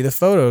person sent me the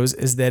photos,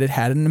 is that it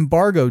had an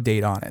embargo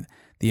date on it.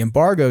 The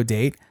embargo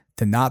date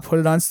to not put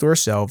it on store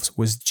shelves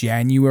was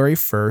January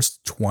 1st,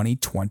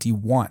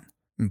 2021,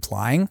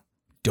 implying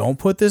don't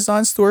put this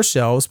on store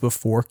shelves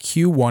before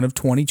Q1 of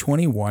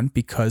 2021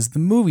 because the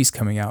movie's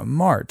coming out in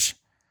March.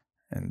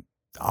 And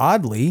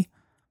oddly,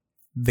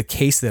 the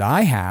case that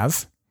I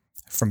have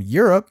from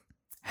Europe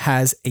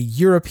has a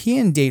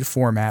European date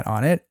format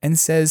on it and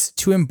says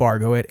to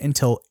embargo it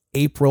until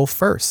April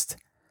 1st,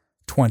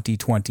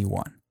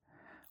 2021.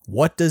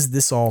 What does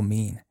this all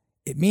mean?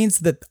 It means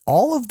that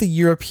all of the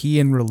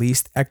European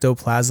released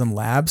ectoplasm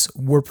labs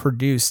were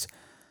produced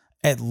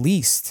at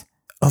least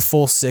a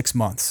full 6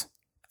 months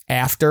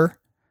after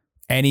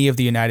any of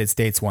the United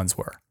States ones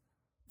were.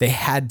 They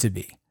had to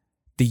be.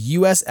 The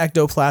US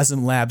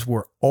ectoplasm labs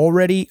were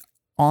already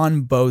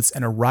on boats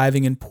and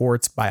arriving in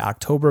ports by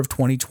October of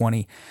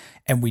 2020,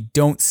 and we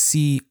don't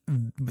see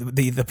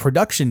the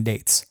production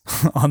dates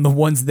on the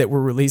ones that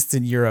were released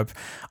in Europe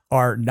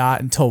are not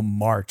until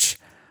March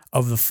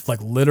of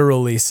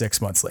literally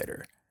 6 months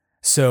later.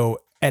 So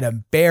at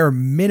a bare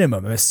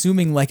minimum, I'm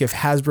assuming if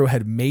Hasbro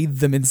had made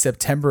them in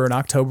September and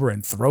October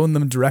and thrown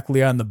them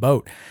directly on the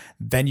boat,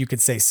 then you could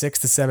say 6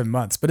 to 7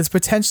 months, but it's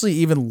potentially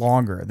even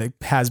longer that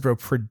Hasbro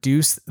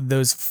produced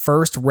those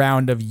first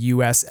round of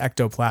US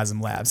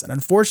ectoplasm labs. And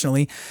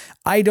unfortunately,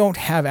 I don't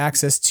have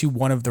access to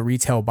one of the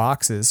retail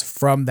boxes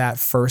from that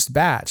first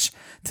batch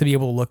to be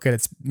able to look at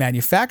its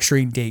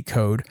manufacturing date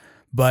code,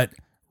 but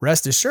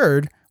rest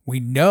assured, we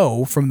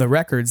know from the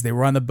records they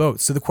were on the boat.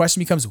 So the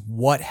question becomes,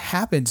 what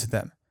happened to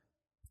them?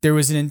 There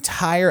was an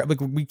entire,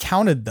 we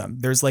counted them.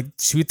 There's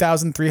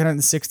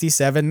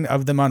 2,367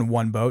 of them on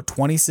one boat,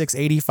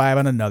 2,685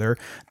 on another,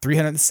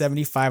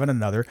 375 on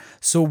another.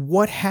 So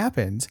what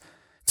happened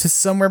to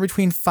somewhere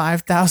between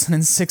 5,000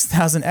 and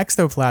 6,000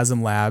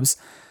 ectoplasm labs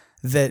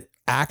that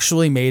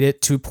actually made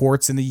it to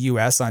ports in the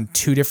US on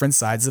 2 different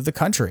sides of the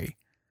country?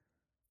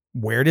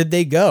 where did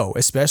they go?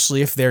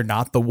 Especially if they're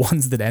not the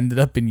ones that ended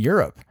up in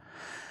Europe.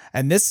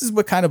 And this is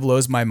what kind of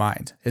blows my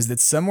mind, is that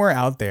somewhere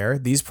out there,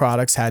 these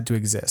products had to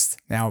exist.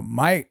 Now,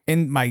 my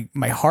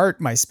heart,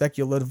 my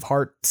speculative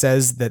heart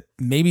says that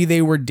maybe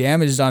they were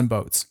damaged on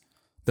boats.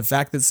 The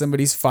fact that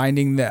somebody's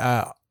finding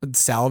the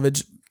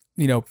salvage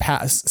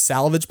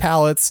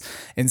pallets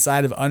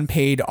inside of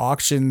unpaid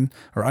auction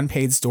or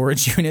unpaid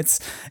storage units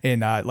in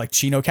like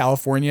Chino,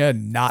 California,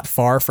 not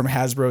far from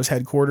Hasbro's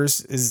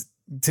headquarters, is,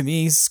 to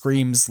me,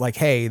 screams like,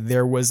 hey,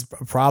 there was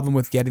a problem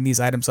with getting these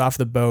items off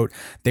the boat.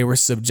 They were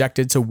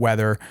subjected to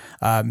weather.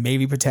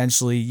 Maybe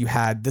potentially you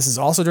had, this is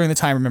also during the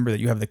time, remember, that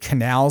you have the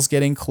canals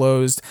getting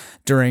closed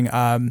during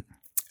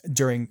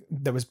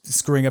that was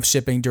screwing up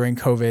shipping during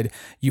COVID.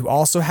 You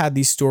also had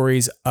these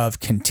stories of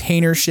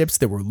container ships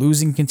that were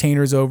losing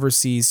containers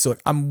overseas. So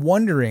I'm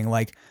wondering,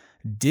 like,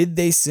 did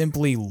they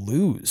simply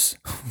lose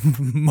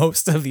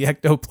most of the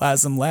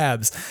ectoplasm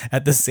labs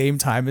at the same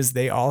time as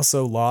they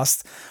also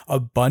lost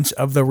a bunch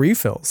of the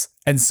refills?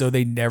 And so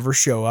they never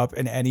show up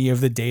in any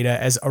of the data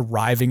as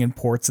arriving in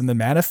ports in the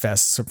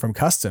manifests from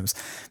customs,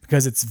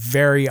 because it's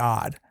very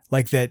odd.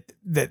 Like that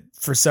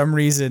for some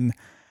reason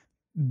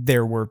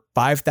there were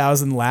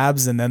 5,000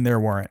 labs and then there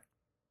weren't.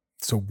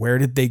 So where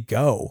did they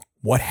go?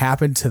 What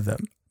happened to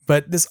them?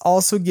 But this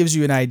also gives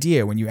you an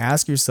idea when you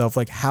ask yourself,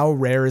 like, how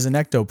rare is an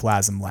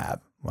ectoplasm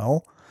lab?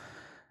 Well,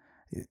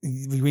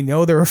 we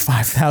know there were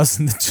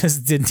 5,000 that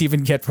just didn't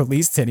even get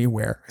released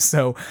anywhere.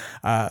 So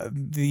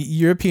the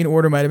European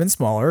order might have been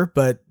smaller,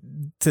 but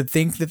to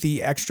think that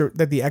the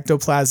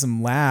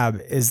ectoplasm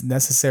lab is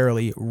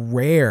necessarily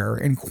rare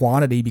in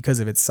quantity because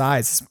of its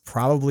size is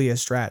probably a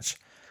stretch.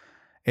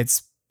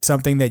 It's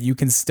something that you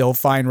can still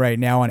find right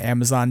now on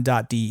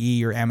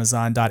Amazon.de or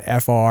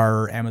Amazon.fr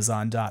or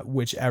Amazon.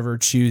 Whichever,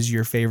 choose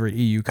your favorite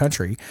EU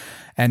country,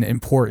 and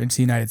import into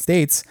the United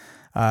States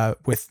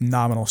with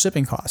nominal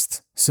shipping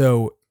costs.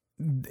 So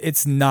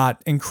it's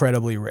not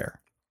incredibly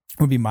rare,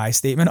 would be my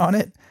statement on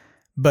it.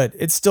 But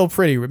it's still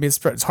pretty, I mean,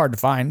 it's hard to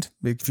find.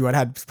 If you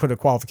had to put a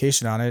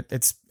qualification on it,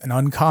 it's an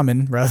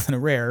uncommon rather than a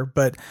rare.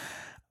 But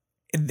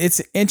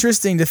it's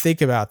interesting to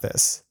think about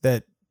this,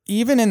 that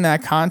even in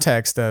that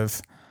context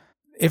of,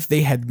 if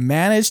they had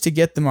managed to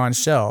get them on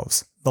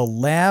shelves, the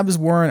labs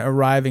weren't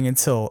arriving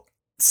until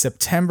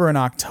September and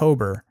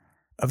October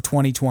of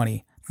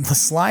 2020. The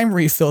slime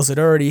refills had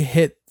already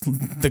hit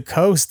the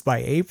coast by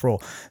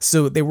April.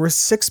 So they were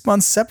 6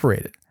 months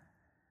separated.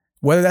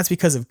 Whether that's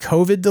because of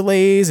COVID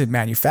delays and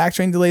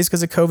manufacturing delays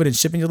because of COVID and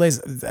shipping delays,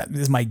 that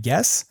is my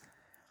guess.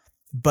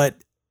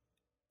 But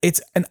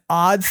it's an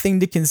odd thing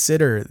to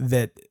consider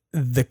that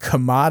the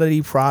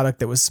commodity product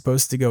that was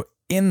supposed to go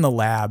in the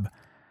lab,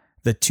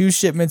 the 2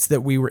 shipments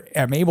that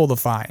am able to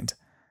find,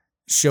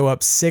 show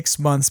up 6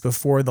 months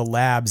before the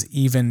labs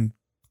even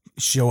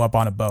show up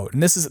on a boat.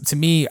 And this is, to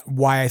me,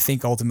 why I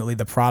think ultimately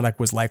the product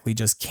was likely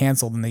just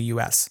canceled in the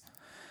US.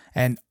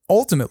 And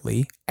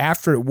ultimately,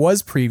 after it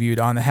was previewed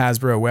on the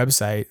Hasbro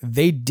website,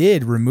 they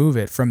did remove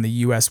it from the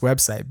US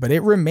website, but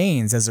it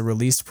remains as a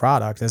released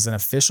product, as an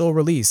official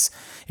release.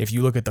 If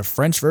you look at the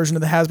French version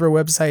of the Hasbro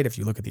website, if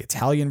you look at the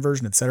Italian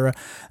version, etc.,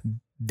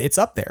 it's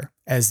up there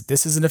as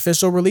this is an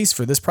official release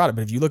for this product.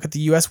 But if you look at the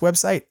US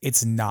website,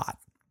 it's not.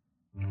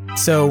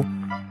 So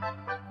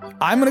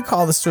I'm going to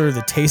call this sort of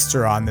the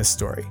taster on this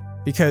story,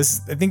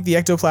 because I think the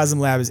Ectoplasm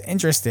Lab is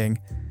interesting,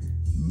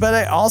 but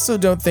I also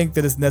don't think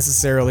that it's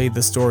necessarily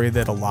the story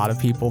that a lot of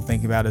people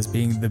think about as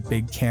being the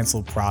big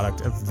canceled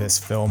product of this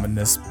film and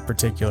this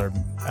particular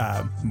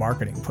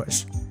marketing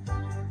push.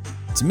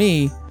 To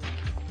me,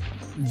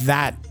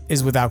 that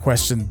is without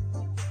question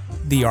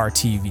the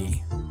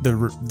RTV,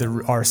 the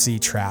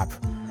RC trap,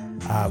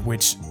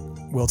 which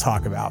we'll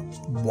talk about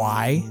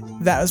why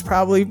that was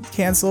probably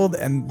canceled.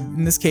 And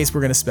in this case,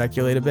 we're going to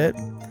speculate a bit.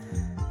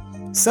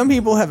 Some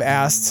people have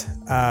asked,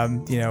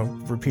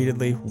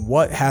 repeatedly,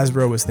 what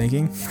Hasbro was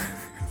thinking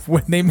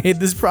when they made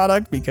this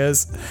product,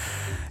 because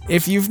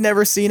if you've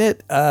never seen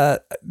it,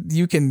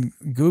 you can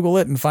Google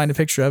it and find a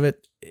picture of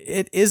it.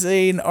 It is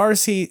an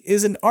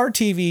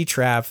RTV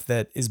trap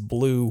that is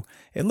blue.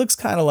 It looks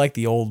kind of like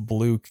the old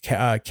blue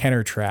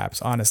Kenner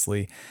traps,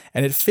 honestly,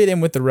 and it fit in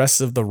with the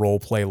rest of the role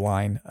play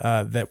line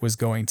that was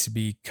going to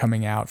be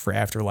coming out for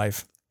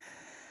Afterlife.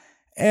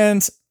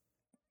 And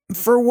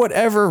for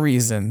whatever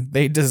reason,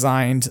 they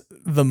designed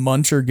the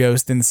Muncher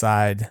Ghost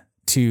inside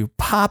to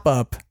pop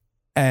up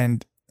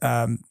and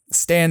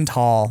stand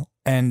tall,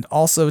 and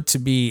also to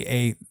be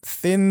a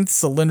thin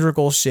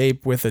cylindrical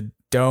shape with a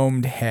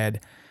domed head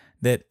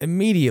that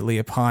immediately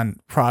upon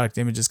product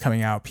images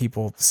coming out,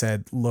 people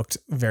said looked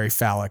very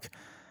phallic.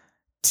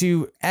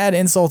 To add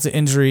insult to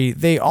injury,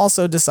 they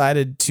also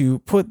decided to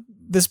put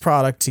this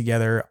product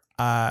together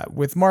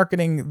with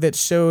marketing that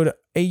showed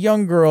a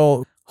young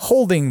girl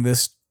holding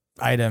this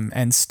item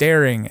and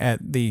staring at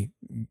the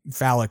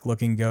phallic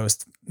looking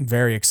ghost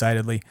very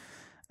excitedly.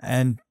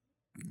 And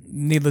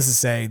needless to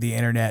say, the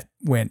internet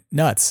went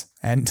nuts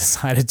and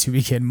decided to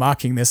begin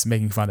mocking this and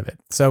making fun of it.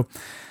 So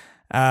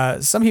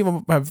Some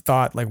people have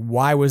thought, like,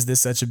 why was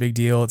this such a big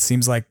deal? It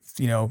seems like,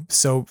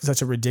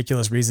 such a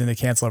ridiculous reason to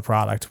cancel a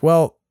product.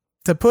 Well,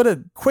 to put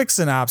a quick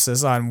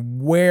synopsis on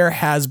where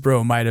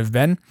Hasbro might have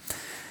been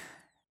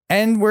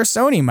and where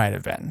Sony might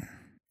have been.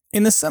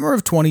 In the summer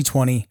of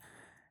 2020,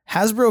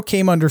 Hasbro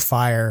came under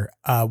fire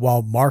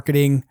while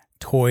marketing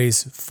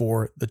toys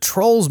for the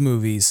Trolls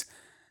movies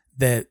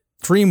that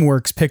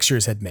DreamWorks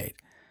Pictures had made.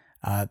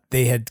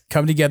 They had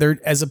come together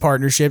as a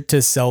partnership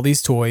to sell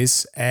these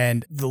toys,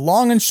 and the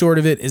long and short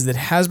of it is that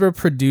Hasbro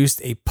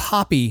produced a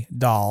Poppy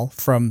doll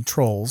from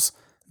Trolls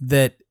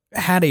that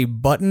had a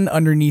button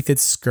underneath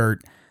its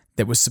skirt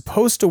that was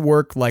supposed to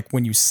work like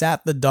when you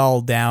sat the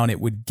doll down,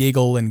 it would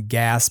giggle and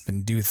gasp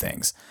and do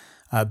things.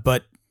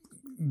 But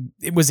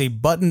it was a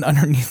button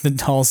underneath the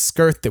doll's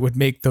skirt that would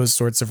make those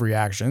sorts of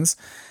reactions.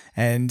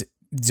 And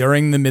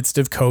during the midst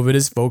of COVID,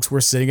 as folks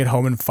were sitting at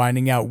home and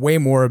finding out way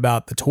more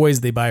about the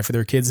toys they buy for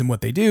their kids and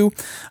what they do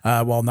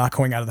while not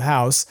going out of the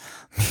house,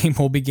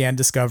 people began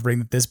discovering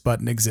that this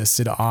button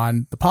existed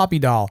on the Poppy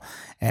doll.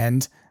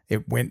 And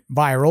it went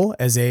viral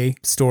as a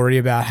story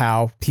about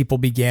how people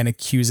began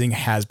accusing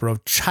Hasbro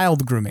of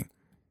child grooming.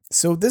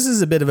 So this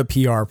is a bit of a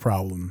PR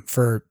problem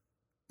for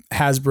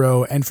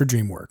Hasbro and for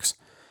DreamWorks,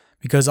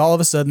 because all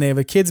of a sudden they have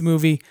a kids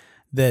movie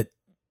that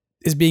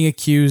is being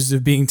accused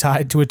of being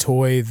tied to a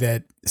toy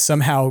that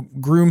somehow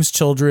grooms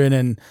children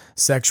and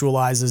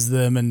sexualizes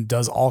them and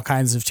does all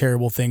kinds of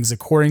terrible things,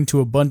 according to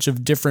a bunch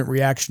of different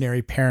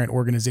reactionary parent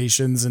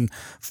organizations and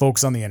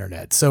folks on the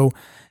internet. So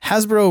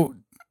Hasbro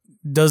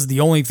does the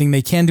only thing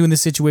they can do in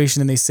this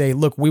situation, and they say,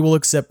 look, we will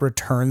accept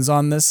returns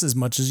on this as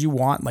much as you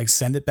want. Like,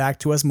 send it back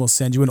to us and we'll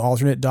send you an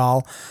alternate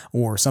doll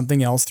or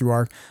something else through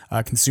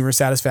our consumer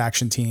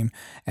satisfaction team.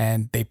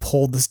 And they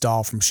pulled this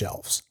doll from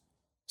shelves.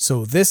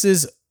 So this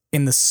is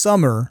in the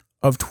summer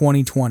of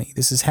 2020.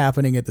 This is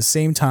happening at the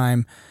same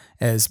time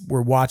as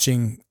we're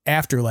watching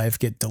Afterlife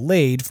get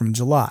delayed from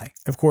July.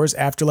 Of course,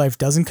 Afterlife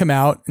doesn't come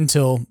out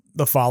until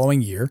the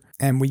following year.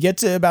 And we get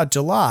to about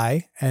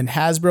July, and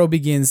Hasbro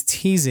begins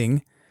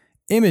teasing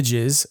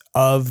images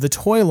of the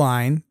toy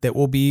line that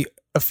will be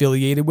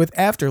affiliated with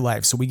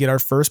Afterlife. So we get our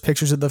first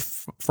pictures of the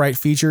Fright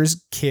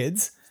Features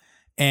kids,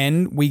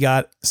 and we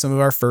got some of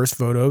our first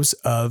photos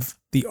of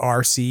the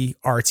RC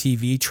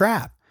RTV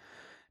trap.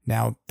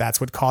 Now,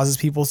 that's what causes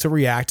people to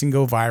react and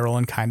go viral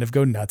and kind of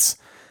go nuts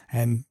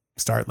and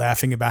start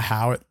laughing about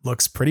how it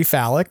looks pretty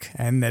phallic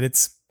and that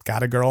it's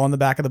got a girl on the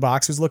back of the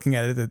box who's looking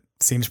at it that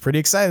seems pretty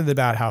excited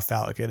about how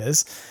phallic it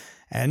is.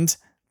 And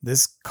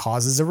this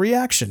causes a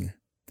reaction.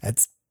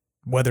 That's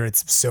whether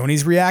it's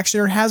Sony's reaction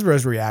or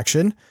Hasbro's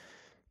reaction.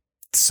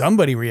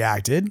 Somebody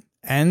reacted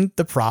and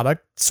the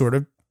product sort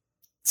of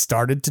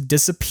started to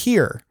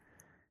disappear.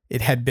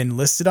 It had been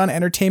listed on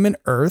Entertainment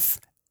Earth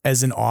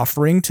as an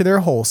offering to their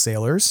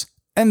wholesalers,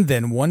 and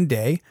then one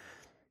day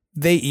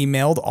they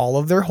emailed all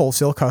of their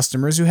wholesale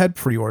customers who had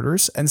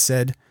pre-orders and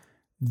said,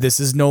 this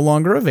is no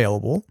longer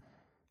available.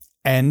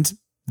 And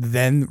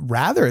then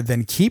rather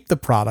than keep the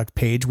product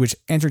page, which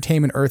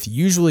Entertainment Earth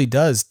usually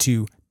does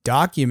to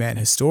document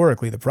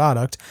historically the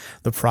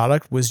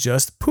product was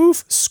just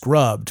poof,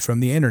 scrubbed from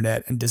the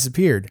internet and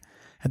disappeared.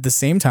 At the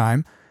same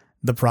time,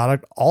 the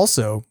product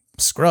also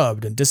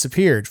scrubbed and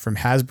disappeared from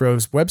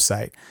Hasbro's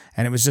website,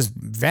 and it was just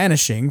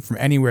vanishing from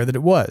anywhere that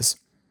it was.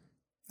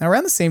 Now,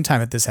 around the same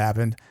time that this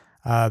happened,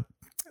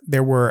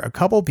 there were a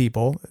couple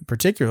people,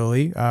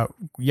 particularly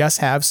Yes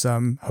Have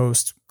Some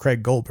host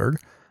Craig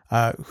Goldberg,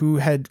 who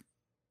had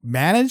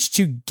managed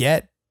to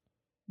get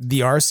the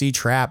RC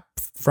trap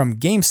from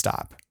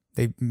GameStop.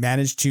 They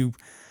managed to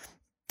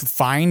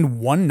find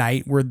one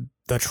night where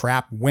the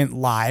trap went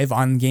live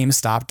on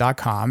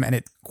GameStop.com, and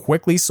it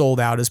quickly sold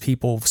out as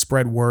people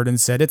spread word and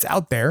said it's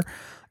out there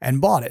and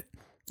bought it.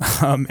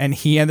 And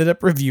he ended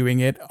up reviewing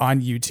it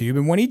on YouTube.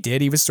 And when he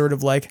did, he was sort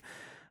of like,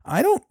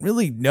 I don't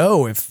really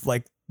know if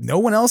no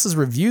one else has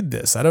reviewed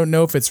this. I don't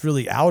know if it's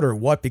really out or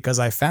what, because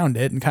I found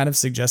it, and kind of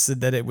suggested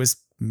that it was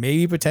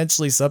maybe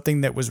potentially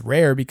something that was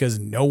rare because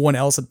no one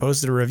else had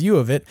posted a review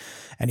of it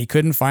and he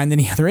couldn't find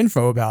any other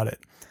info about it.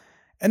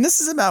 And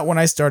this is about when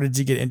I started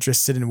to get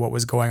interested in what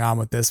was going on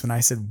with this. When I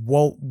said,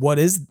 well, what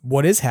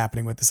is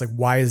happening with this? Like,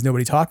 why is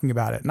nobody talking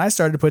about it? And I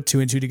started to put two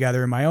and two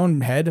together in my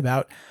own head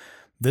about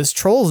this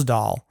Trolls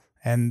doll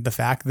and the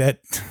fact that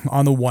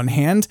on the one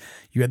hand,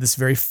 you had this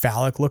very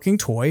phallic looking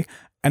toy.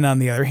 And on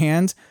the other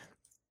hand,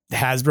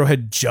 Hasbro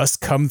had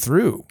just come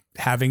through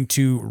having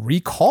to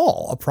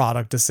recall a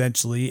product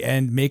essentially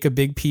and make a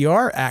big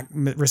PR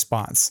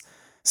response.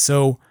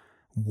 So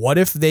what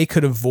if they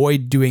could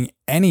avoid doing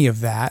any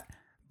of that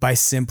by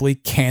simply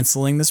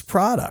canceling this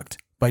product,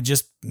 by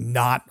just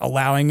not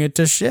allowing it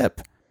to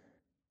ship?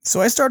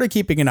 So I started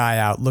keeping an eye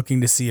out,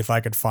 looking to see if I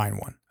could find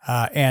one.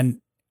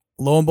 And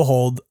lo and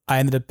behold, I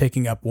ended up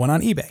picking up one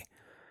on eBay.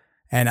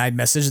 And I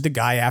messaged the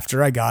guy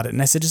after I got it.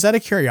 And I said, just out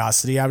of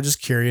curiosity, I was just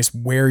curious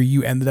where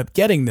you ended up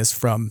getting this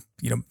from,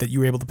 that you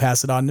were able to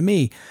pass it on to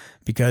me,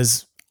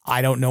 because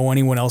I don't know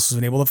anyone else who's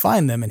been able to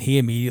find them. And he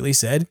immediately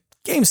said,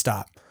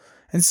 GameStop.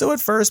 And so at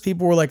first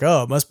people were like,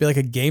 oh, it must be like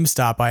a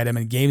GameStop item,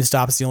 and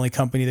GameStop's the only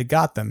company that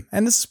got them.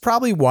 And this is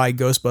probably why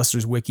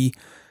Ghostbusters Wiki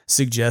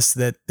suggests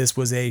that this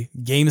was a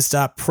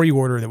GameStop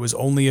pre-order that was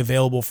only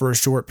available for a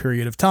short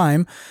period of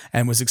time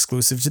and was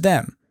exclusive to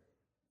them.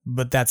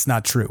 But that's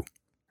not true.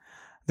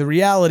 The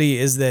reality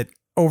is that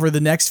over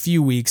the next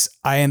few weeks,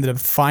 I ended up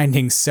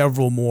finding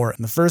several more.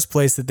 And the first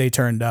place that they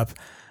turned up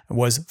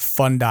was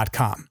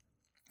fun.com.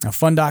 Now,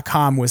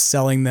 fun.com was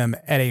selling them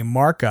at a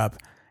markup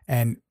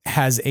and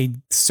has a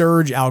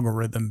surge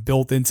algorithm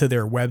built into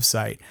their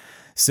website.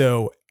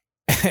 So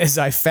as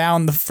I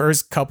found the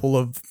first couple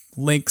of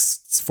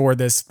links for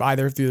this,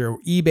 either through their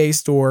eBay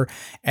store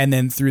and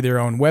then through their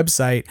own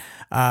website,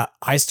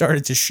 I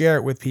started to share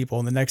it with people.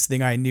 And the next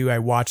thing I knew, I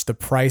watched the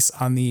price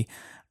on the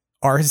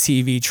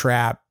RTV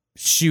trap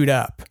shoot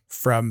up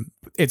from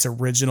its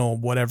original,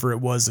 whatever it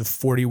was, of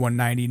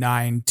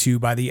 $41.99 to,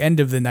 by the end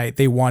of the night,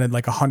 they wanted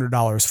like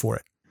 $100 for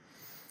it.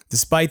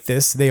 Despite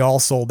this, they all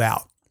sold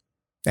out.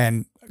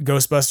 And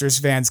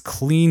Ghostbusters fans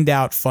cleaned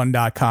out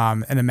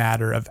fun.com in a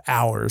matter of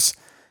hours,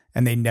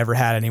 and they never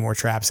had any more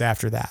traps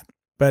after that.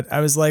 But I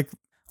was like,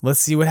 let's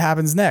see what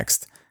happens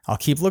next. I'll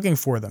keep looking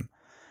for them.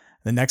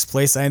 The next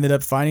place I ended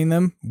up finding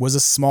them was a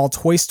small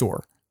toy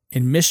store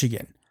in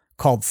Michigan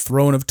called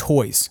Throne of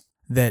Toys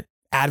that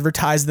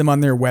advertised them on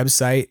their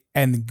website,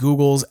 and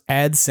Google's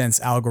AdSense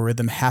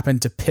algorithm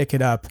happened to pick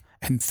it up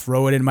and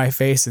throw it in my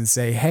face and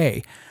say,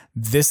 hey,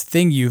 this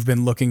thing you've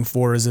been looking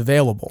for is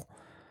available.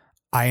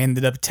 I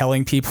ended up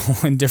telling people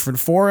in different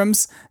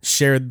forums,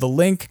 shared the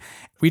link.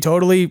 We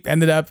totally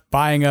ended up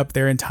buying up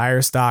their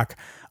entire stock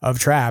of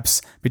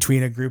traps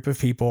between a group of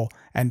people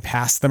and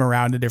passed them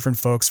around to different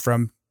folks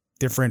from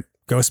different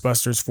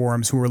Ghostbusters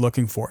forums who were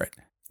looking for it.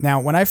 Now,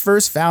 when I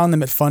first found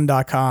them at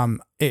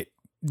fun.com, it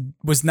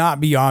was not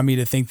beyond me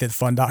to think that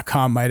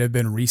fun.com might have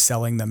been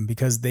reselling them,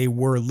 because they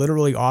were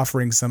literally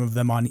offering some of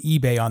them on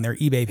eBay, on their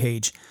eBay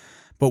page.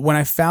 But when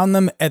I found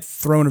them at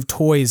Throne of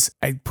Toys,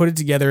 I put it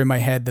together in my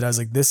head that I was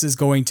like, this is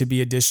going to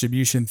be a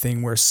distribution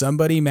thing where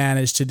somebody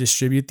managed to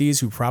distribute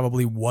these who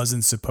probably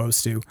wasn't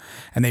supposed to.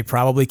 And they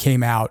probably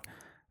came out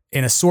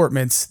in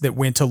assortments that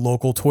went to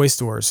local toy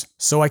stores.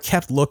 So I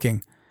kept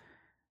looking.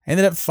 I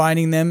ended up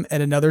finding them at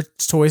another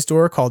toy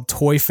store called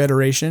Toy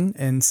Federation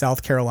in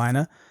South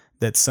Carolina,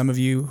 that some of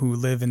you who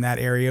live in that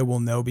area will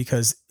know,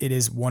 because it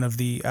is one of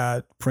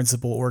the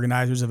principal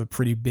organizers of a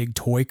pretty big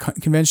toy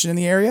convention in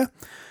the area.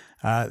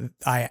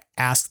 I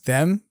asked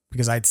them,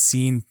 because I'd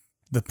seen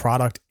the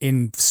product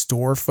in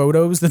store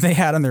photos that they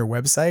had on their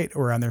website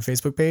or on their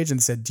Facebook page,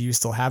 and said, do you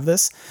still have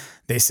this?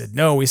 They said,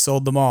 no, we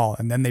sold them all.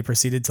 And then they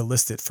proceeded to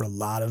list it for a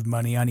lot of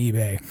money on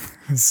eBay.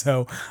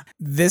 So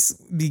this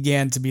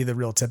began to be the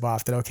real tip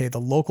off that, okay, the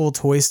local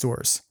toy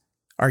stores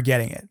are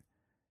getting it.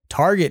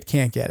 Target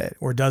can't get it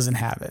or doesn't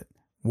have it.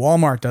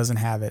 Walmart doesn't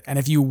have it. And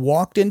if you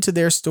walked into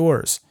their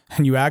stores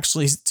and you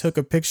actually took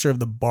a picture of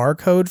the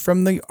barcode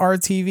from the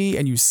RTV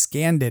and you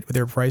scanned it with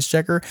their price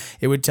checker,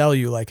 it would tell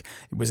you, like,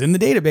 it was in the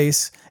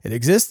database, it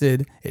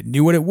existed, it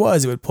knew what it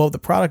was, it would pull up the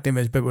product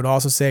image, but it would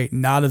also say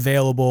not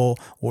available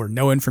or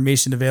no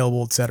information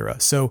available, etc.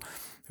 So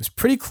it was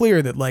pretty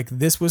clear that, like,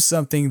 this was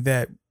something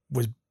that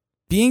was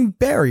being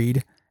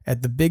buried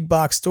at the big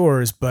box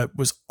stores, but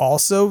was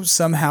also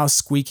somehow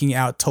squeaking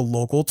out to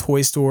local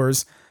toy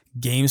stores,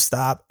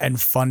 GameStop,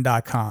 and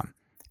fun.com.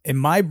 In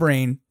my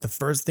brain, the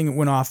first thing that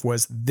went off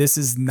was, this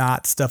is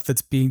not stuff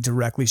that's being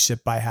directly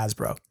shipped by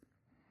Hasbro.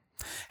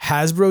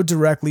 Hasbro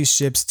directly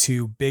ships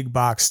to big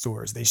box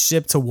stores. They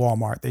ship to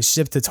Walmart, they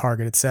ship to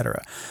Target,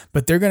 etc.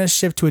 But they're going to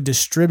ship to a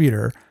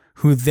distributor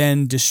who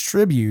then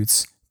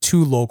distributes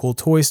to local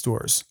toy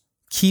stores.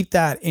 Keep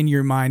that in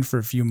your mind for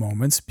a few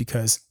moments,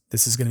 because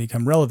this is going to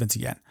become relevant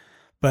again.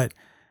 But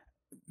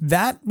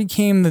that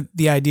became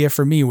the idea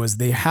for me, was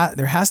there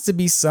has to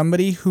be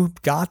somebody who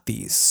got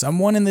these.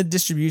 Someone in the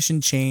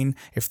distribution chain,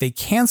 if they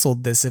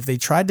canceled this, if they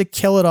tried to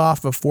kill it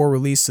off before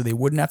release so they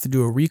wouldn't have to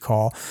do a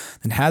recall,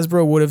 then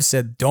Hasbro would have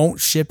said, don't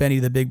ship any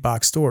of the big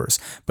box stores.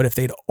 But if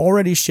they'd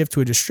already shipped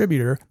to a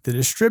distributor, the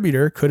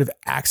distributor could have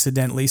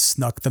accidentally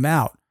snuck them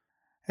out.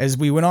 As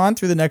we went on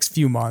through the next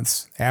few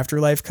months,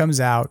 Afterlife comes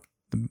out,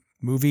 the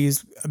movie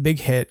is a big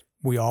hit.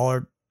 We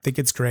all think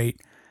it's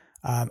great.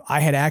 I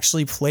had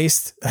actually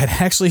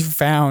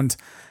found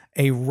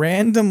a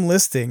random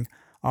listing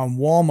on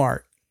Walmart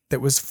that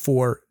was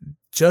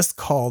just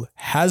called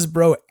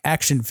Hasbro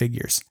action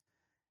figures.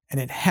 And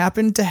it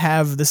happened to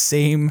have the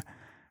same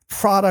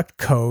product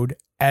code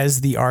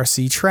as the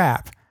RC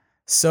trap.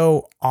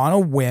 So on a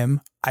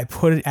whim, I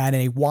put it at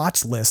a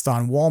watch list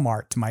on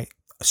Walmart to my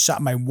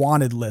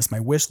wanted list, my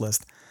wish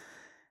list.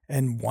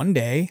 And one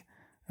day,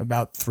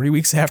 about 3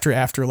 weeks after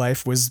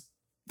Afterlife was,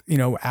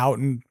 out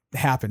and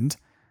happened,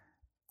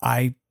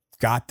 I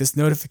got this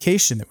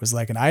notification that was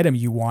like, an item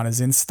you want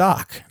is in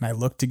stock. And I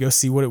looked to go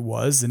see what it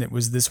was, and it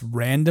was this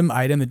random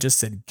item that just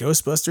said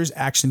Ghostbusters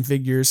action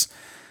figures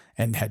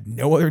and had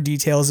no other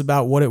details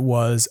about what it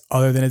was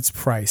other than its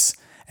price.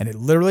 And it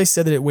literally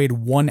said that it weighed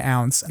 1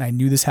 ounce, and I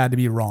knew this had to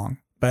be wrong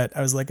But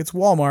I was like, it's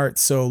Walmart,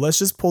 so let's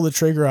just pull the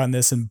trigger on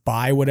this and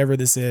buy whatever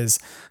this is.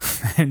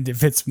 And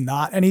if it's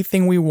not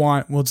anything we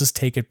want, we'll just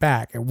take it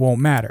back. It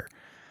won't matter.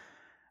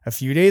 A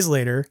few days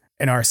later,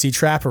 an RC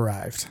trap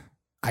arrived.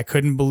 I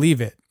couldn't believe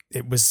it.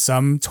 It was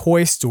some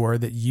toy store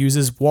that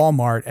uses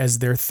Walmart as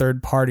their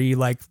third-party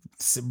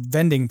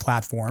vending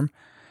platform.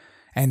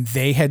 And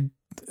they had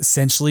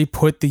essentially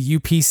put the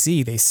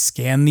UPC. They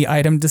scanned the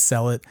item to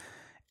sell it.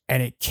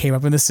 And it came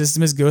up in the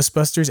system as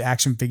Ghostbusters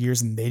action figures,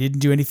 and they didn't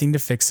do anything to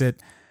fix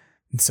it.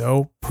 And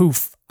so,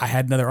 poof, I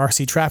had another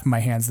RC trap in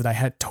my hands that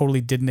I totally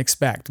didn't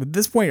expect. But at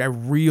this point, I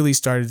really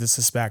started to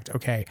suspect,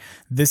 okay,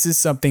 this is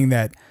something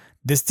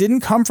this didn't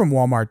come from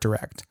Walmart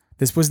Direct.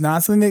 This was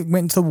not something that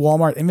went into the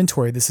Walmart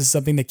inventory. This is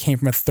something that came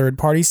from a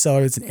third-party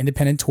seller. It's an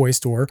independent toy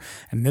store.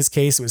 And in this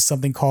case, it was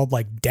something called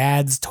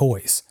Dad's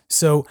Toys.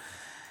 So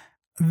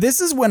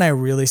this is when I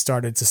really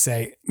started to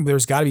say,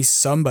 there's got to be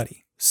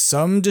somebody.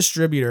 Some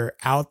distributor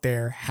out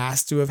there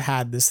has to have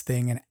had this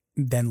thing and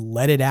then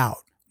let it out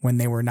when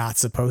they were not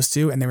supposed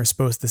to, and they were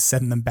supposed to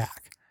send them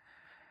back.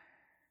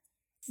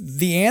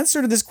 The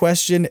answer to this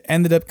question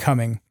ended up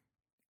coming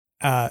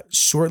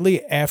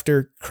shortly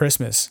after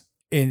Christmas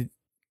in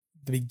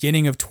the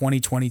beginning of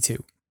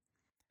 2022.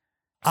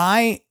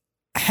 I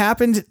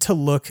happened to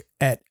look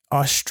at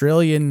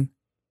Australian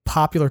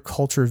popular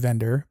culture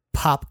vendor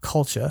Pop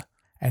Culture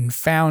and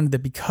found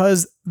that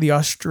because the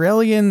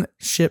Australian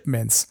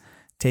shipments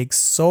take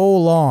so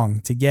long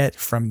to get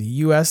from the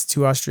US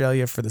to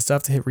Australia for the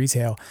stuff to hit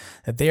retail,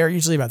 that they are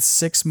usually about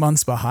 6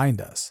 months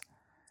behind us.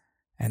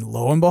 And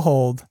lo and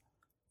behold,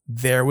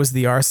 there was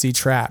the RC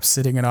trap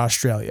sitting in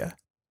Australia.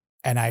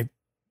 And I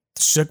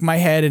shook my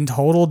head in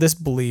total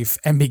disbelief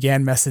and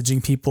began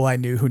messaging people I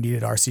knew who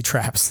needed RC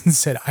traps and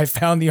said, I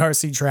found the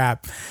RC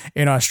trap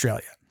in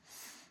Australia.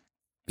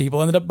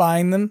 People ended up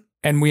buying them,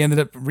 and we ended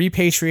up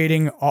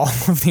repatriating all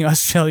of the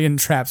Australian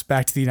traps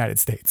back to the United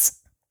States.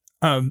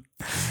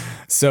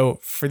 So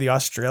for the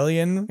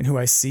Australian and who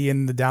I see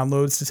in the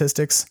download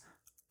statistics,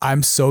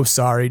 I'm so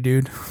sorry,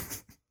 dude.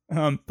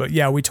 But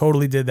yeah, we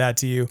totally did that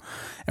to you,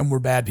 and we're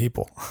bad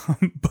people.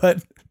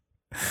 But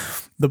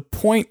the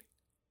point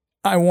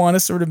I want to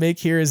sort of make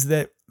here is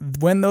that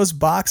when those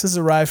boxes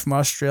arrived from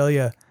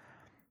Australia,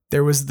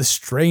 there was the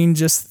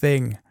strangest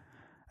thing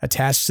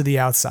attached to the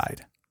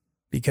outside,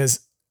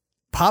 because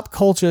Pop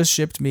Culture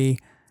shipped me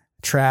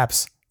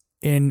traps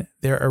in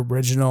their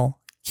original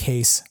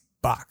case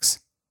box.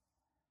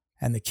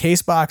 And the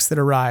case box that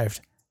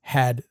arrived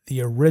had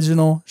the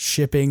original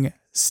shipping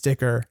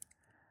sticker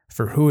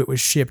for who it was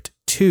shipped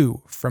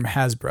to from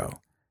Hasbro.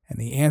 And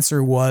the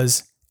answer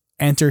was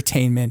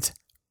Entertainment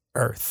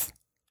Earth.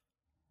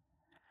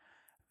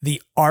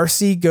 The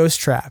RC Ghost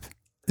Trap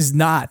is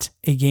not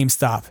a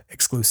GameStop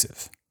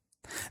exclusive.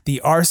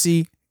 The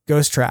RC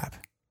Ghost Trap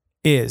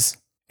is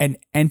an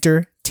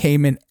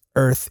Entertainment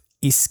Earth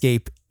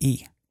Escape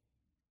E.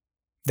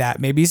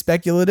 That may be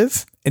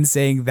speculative in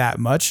saying that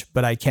much,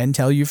 but I can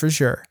tell you for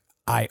sure,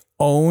 I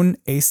own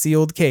a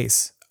sealed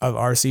case of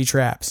RC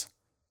traps.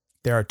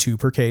 There are 2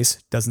 per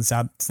case. It's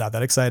not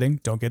that exciting.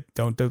 Don't get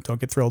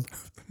thrilled.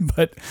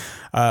 But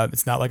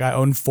it's not like I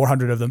own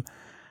 400 of them.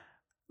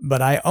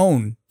 But I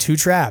own 2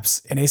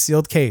 traps in a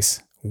sealed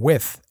case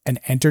with an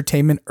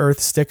Entertainment Earth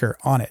sticker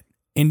on it,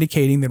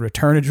 indicating the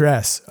return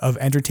address of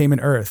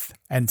Entertainment Earth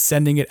and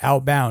sending it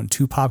outbound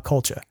to Pop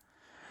Culture.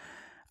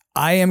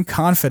 I am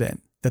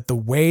confident that the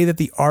way that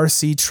the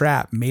RC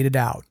trap made it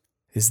out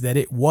is that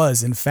it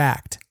was, in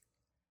fact,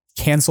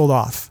 canceled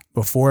off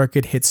before it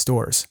could hit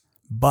stores.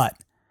 But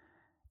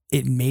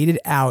it made it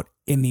out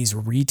in these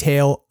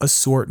retail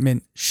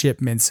assortment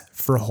shipments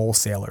for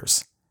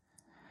wholesalers.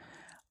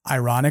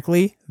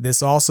 Ironically,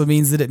 this also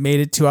means that it made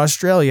it to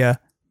Australia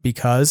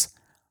because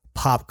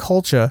Pop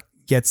Culture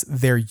gets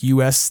their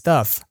US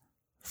stuff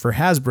for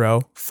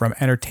Hasbro from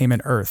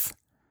Entertainment Earth.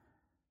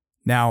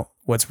 Now,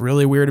 what's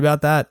really weird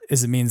about that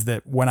is it means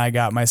that when I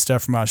got my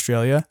stuff from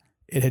Australia,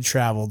 it had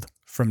traveled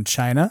from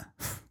China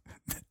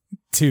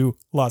to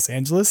Los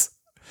Angeles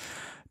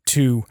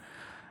to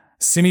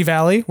Simi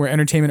Valley, where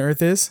Entertainment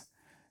Earth is,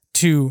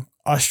 to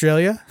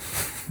Australia,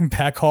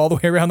 back all the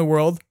way around the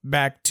world,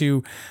 back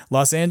to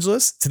Los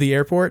Angeles, to the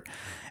airport.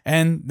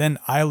 And then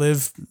I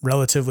live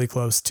relatively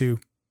close to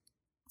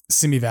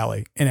Simi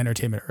Valley in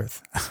Entertainment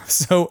Earth.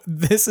 So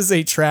this is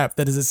a trap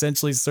that has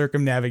essentially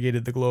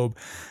circumnavigated the globe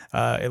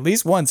at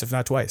least once, if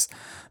not twice.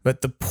 But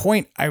the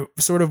point I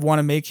sort of want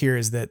to make here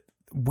is that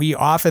we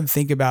often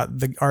think about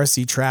the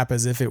RC trap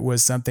as if it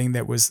was something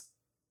that was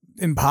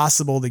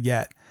impossible to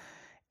get.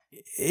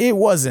 It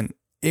wasn't.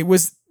 It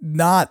was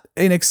not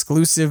an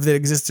exclusive that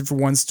existed for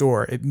one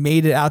store. It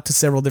made it out to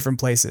several different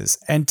places.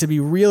 And to be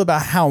real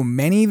about how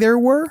many there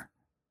were,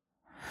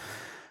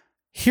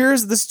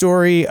 here's the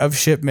story of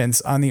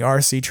shipments on the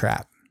RC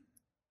trap.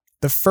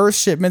 The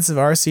first shipments of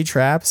RC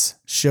traps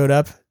showed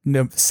up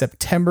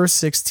September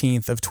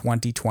 16th of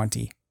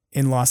 2020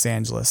 in Los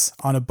Angeles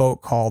on a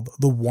boat called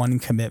the One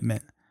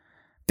Commitment.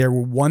 There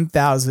were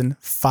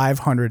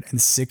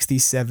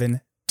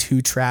 1,567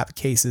 2-trap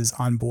cases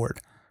on board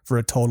for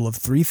a total of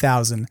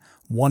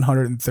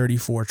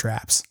 3,134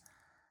 traps.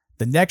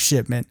 The next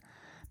shipment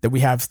that we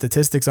have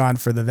statistics on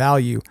for the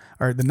value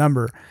or the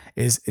number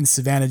is in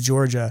Savannah,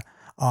 Georgia,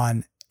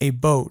 on a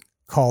boat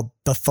called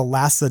the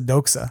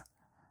Thalassodoxa.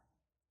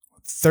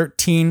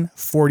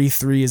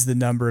 1343 is the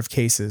number of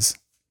cases,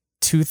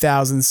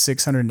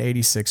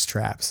 2,686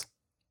 traps.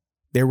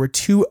 There were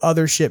 2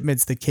 other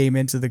shipments that came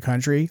into the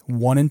country,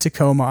 one in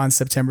Tacoma on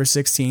September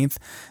 16th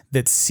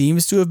that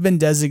seems to have been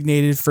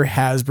designated for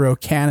Hasbro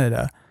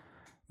Canada,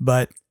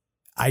 but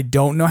I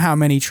don't know how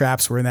many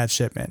traps were in that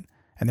shipment.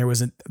 And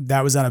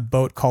that was on a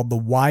boat called the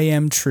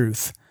YM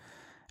Truth.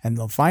 And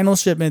the final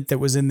shipment that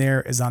was in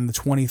there is on the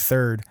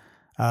 23rd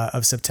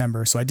of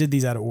September. So I did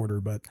these out of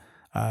order, but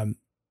the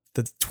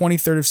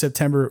 23rd of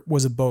September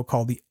was a boat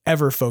called the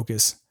Ever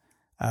Focus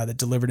that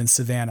delivered in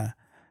Savannah.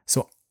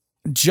 So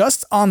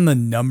just on the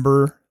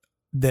number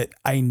that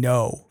I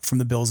know from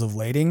the bills of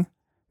lading,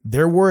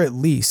 there were at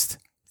least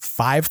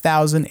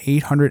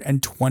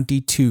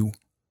 5,822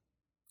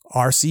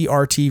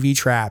 RCRTV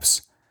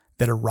traps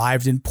that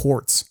arrived in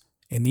ports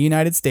in the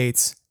United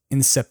States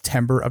in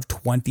September of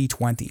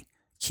 2020.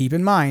 Keep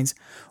in mind,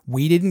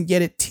 we didn't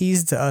get it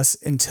teased to us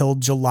until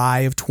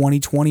July of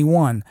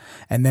 2021,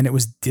 and then it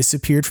was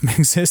disappeared from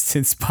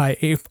existence by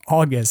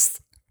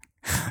August,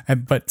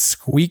 but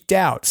squeaked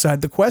out. So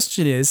the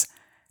question is,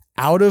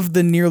 out of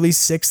the nearly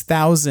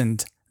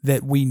 6,000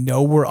 that we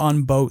know were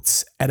on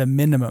boats at a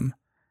minimum,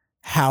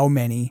 how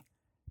many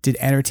did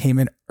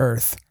Entertainment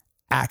Earth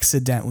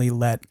accidentally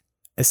let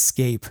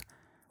escape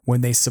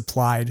when they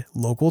supplied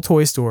local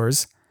toy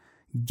stores,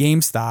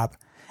 GameStop,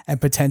 and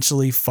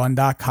potentially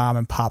Fun.com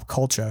and Pop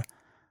Culture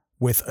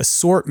with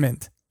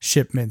assortment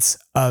shipments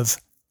of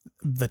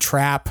the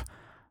trap,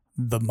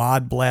 the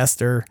mod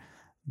blaster,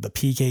 the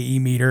PKE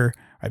meter,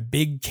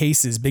 big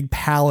cases, big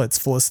pallets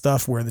full of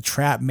stuff where the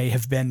trap may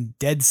have been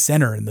dead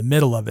center in the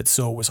middle of it.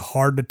 So it was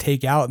hard to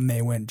take out, and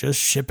they went, just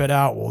ship it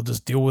out. We'll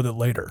just deal with it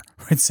later.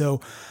 Right.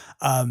 So,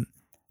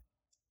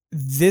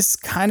 this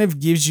kind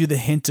of gives you the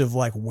hint of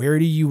like, where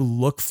do you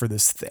look for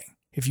this thing?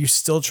 If you're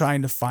still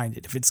trying to find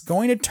it, if it's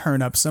going to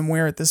turn up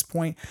somewhere at this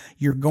point,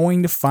 you're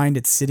going to find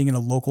it sitting in a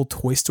local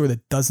toy store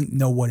that doesn't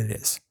know what it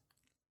is.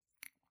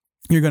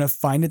 You're going to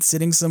find it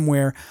sitting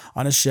somewhere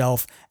on a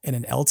shelf in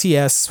an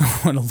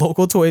LTS, in a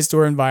local toy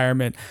store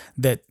environment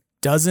that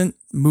doesn't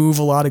move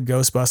a lot of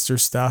Ghostbusters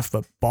stuff,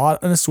 but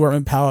bought an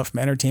assortment palette from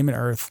Entertainment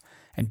Earth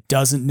and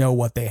doesn't know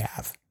what they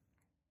have.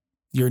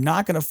 You're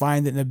not going to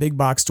find it in a big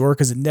box store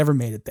because it never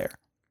made it there.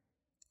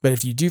 But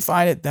if you do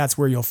find it, that's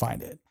where you'll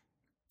find it.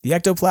 The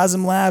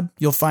Ectoplasm Lab,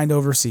 you'll find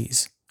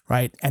overseas,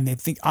 right? And they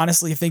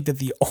honestly think that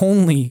the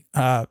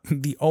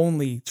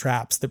only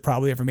traps that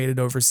probably ever made it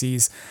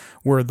overseas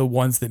were the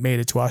ones that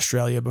made it to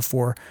Australia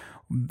before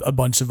a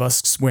bunch of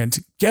us went,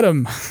 get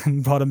them,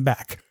 and brought them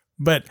back.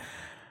 But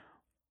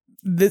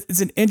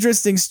it's an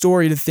interesting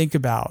story to think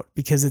about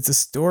because it's a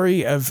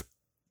story of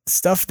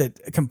stuff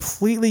that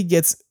completely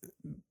gets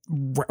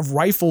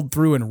rifled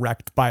through and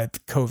wrecked by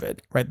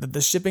COVID, right?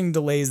 The shipping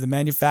delays, the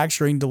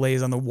manufacturing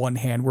delays on the one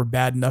hand were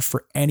bad enough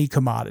for any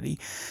commodity,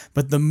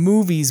 but the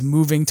movie's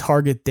moving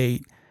target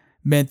date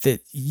meant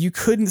that you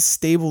couldn't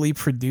stably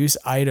produce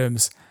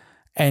items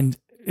and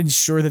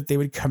ensure that they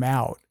would come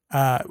out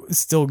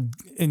still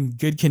in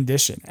good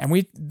condition.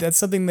 And that's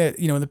something that,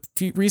 in the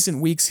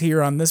recent weeks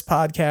here on this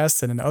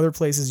podcast and in other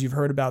places, you've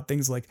heard about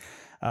things like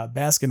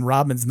Baskin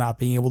Robbins not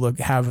being able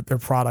to have their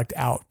product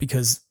out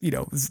because,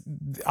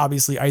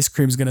 obviously ice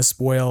cream is going to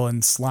spoil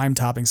and slime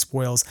topping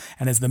spoils.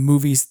 And as the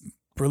movie's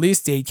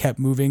release date kept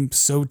moving,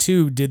 so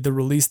too did the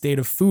release date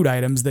of food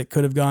items that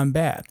could have gone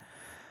bad.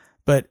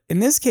 But in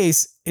this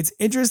case, it's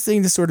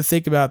interesting to sort of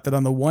think about that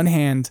on the one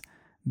hand,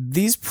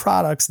 these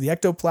products, the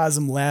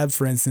Ectoplasm Lab,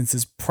 for instance,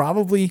 its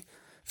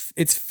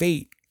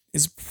fate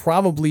is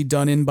probably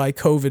done in by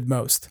COVID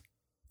most,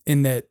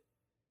 in that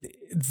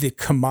the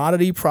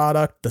commodity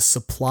product, the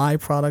supply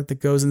product that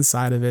goes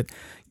inside of it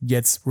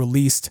gets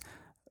released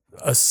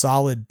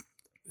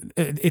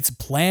its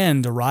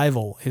planned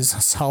arrival is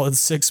a solid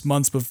 6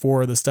 months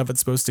before the stuff it's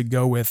supposed to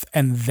go with.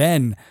 And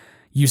then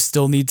you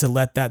still need to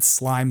let that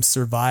slime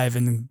survive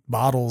in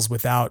bottles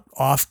without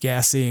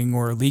off-gassing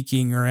or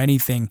leaking or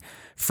anything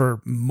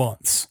for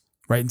months,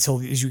 right?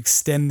 Until as you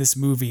extend this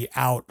movie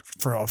out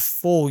for a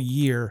full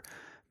year,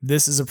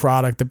 this is a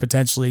product that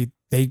potentially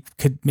they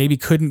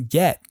couldn't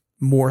get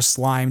more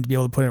slime to be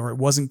able to put in, or it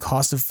wasn't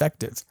cost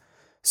effective.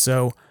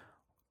 So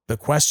the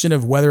question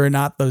of whether or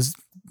not those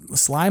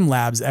slime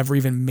labs ever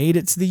even made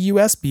it to the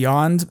US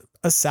beyond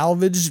a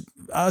salvage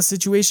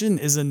situation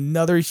is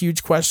another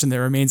huge question that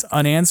remains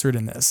unanswered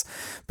in this.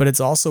 But it's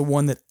also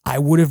one that I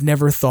would have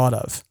never thought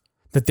of,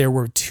 that there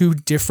were 2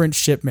 different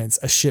shipments,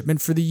 a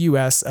shipment for the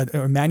US,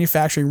 a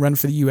manufacturing run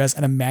for the US,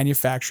 and a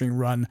manufacturing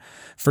run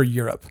for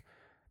Europe,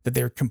 that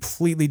they're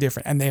completely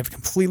different. And they have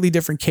completely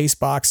different case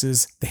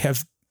boxes. They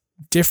have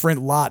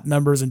different lot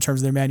numbers in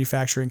terms of their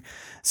manufacturing.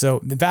 So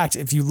in fact,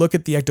 if you look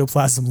at the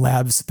ectoplasm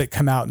labs that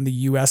come out in the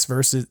US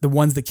versus the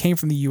ones that came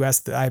from the US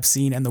that I've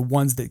seen and the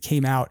ones that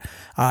came out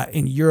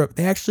in Europe,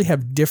 they actually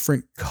have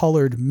different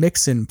colored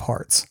mix-in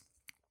parts.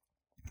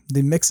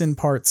 The mix-in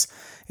parts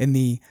in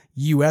the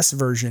US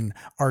version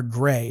are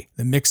gray.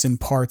 The mix-in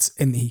parts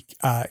in the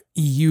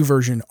EU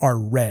version are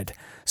red.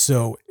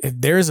 So if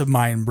there's a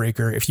mind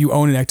breaker, if you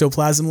own an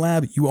ectoplasm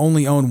lab, you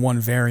only own one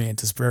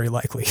variant is very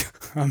likely.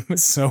 I'm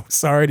so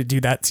sorry to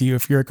do that to you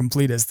if you're a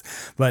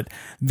completist, but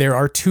there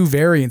are two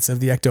variants of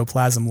the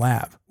ectoplasm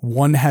lab.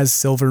 One has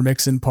silver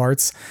mix-in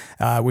parts,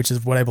 which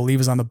is what I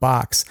believe is on the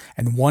box,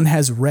 and one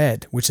has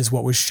red, which is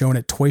what was shown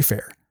at Toy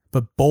Fair.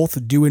 But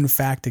both do in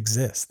fact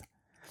exist.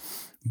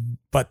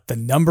 But the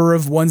number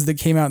of ones that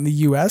came out in the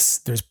US,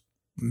 there's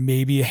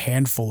maybe a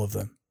handful of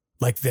them,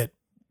 like that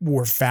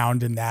were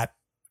found in that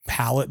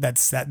pallet,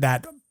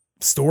 that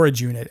storage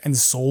unit and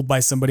sold by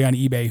somebody on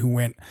eBay who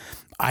went,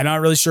 I'm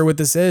not really sure what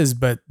this is,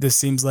 but this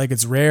seems like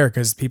it's rare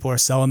because people are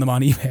selling them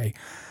on eBay.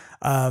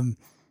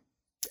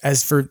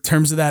 As for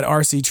terms of that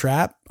RC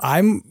trap,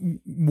 I'm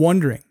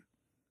wondering,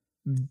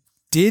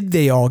 did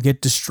they all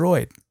get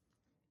destroyed?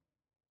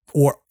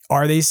 Or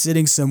are they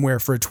sitting somewhere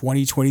for a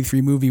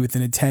 2023 movie with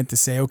an intent to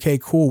say, okay,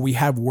 cool, we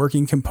have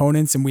working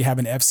components and we have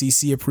an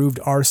FCC approved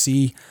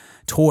RC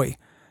toy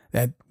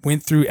that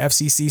went through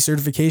FCC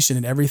certification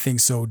and everything.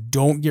 So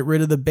don't get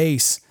rid of the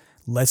base.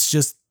 Let's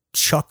just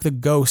chuck the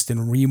ghost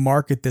and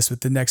remarket this with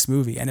the next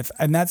movie.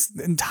 And that's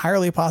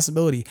entirely a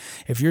possibility.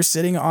 If you're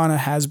sitting on a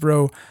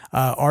Hasbro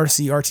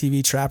RC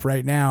RTV trap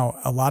right now,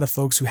 a lot of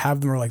folks who have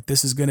them are like,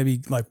 this is going to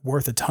be like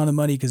worth a ton of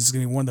money because it's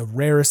going to be one of the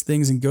rarest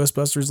things in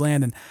Ghostbusters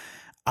land. And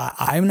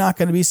I'm not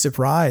going to be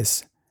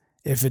surprised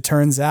if it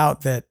turns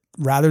out that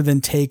rather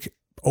than take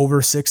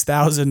over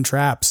 6,000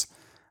 traps,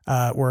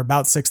 or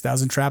about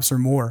 6,000 traps or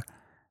more,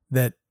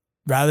 that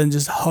rather than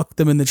just huck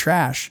them in the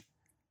trash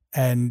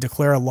and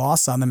declare a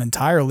loss on them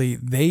entirely,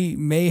 they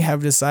may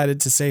have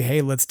decided to say,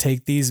 hey, let's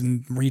take these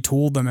and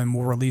retool them and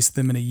we'll release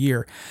them in a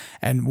year.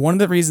 And one of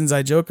the reasons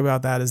I joke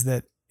about that is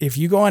that if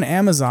you go on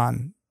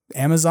Amazon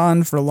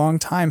for a long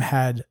time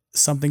had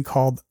something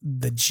called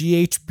the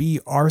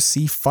GHB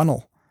RC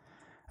funnel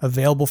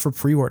available for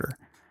pre-order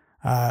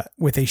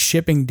with a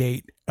shipping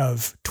date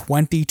of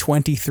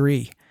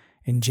 2023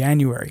 in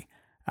January.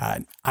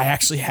 I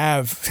actually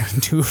have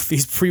 2 of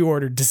these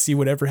pre-ordered to see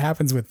whatever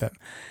happens with them.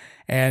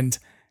 And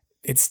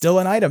it's still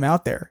an item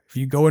out there. If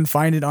you go and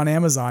find it on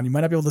Amazon, you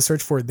might not be able to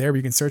search for it there, but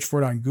you can search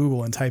for it on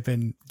Google and type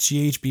in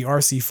GHB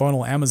RC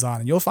funnel Amazon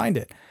and you'll find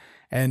it.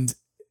 And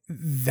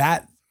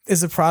that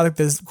is a product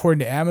that, according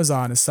to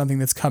Amazon, is something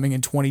that's coming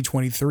in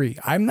 2023.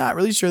 I'm not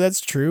really sure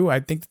that's true. I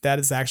think that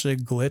is actually a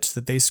glitch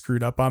that they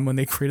screwed up on when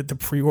they created the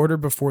pre-order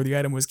before the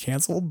item was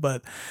canceled.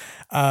 But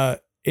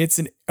it's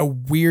a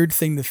weird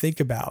thing to think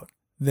about,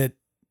 that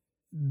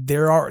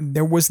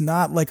there was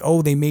not like,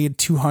 oh, they made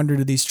 200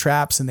 of these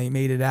traps and they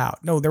made it out.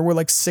 No, there were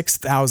like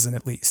 6,000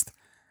 at least.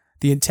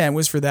 The intent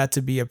was for that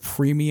to be a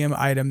premium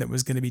item that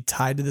was going to be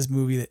tied to this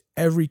movie that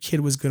every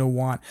kid was going to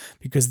want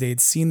because they had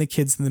seen the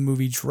kids in the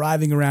movie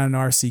driving around an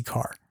RC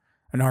car,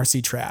 an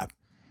RC trap.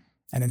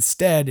 And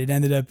instead, it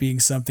ended up being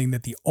something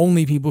that the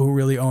only people who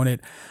really own it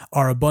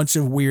are a bunch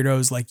of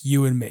weirdos like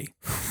you and me,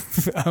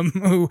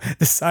 who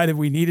decided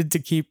we needed to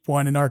keep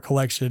one in our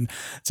collection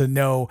to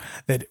know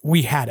that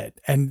we had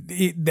it. And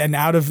then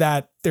out of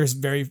that, there's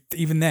very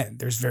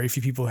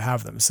few people who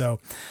have them. So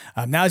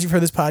now as you've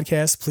heard this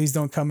podcast, please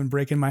don't come and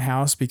break in my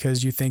house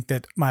because you think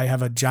that I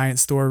have a giant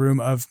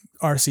storeroom of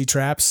RC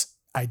traps.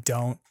 I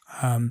don't.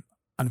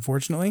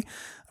 Unfortunately,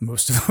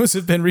 most of those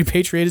have been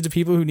repatriated to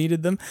people who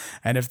needed them.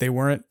 And if they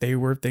weren't, they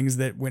were things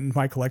that went in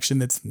my collection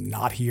that's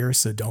not here.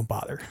 So don't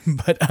bother.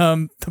 But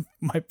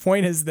my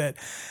point is that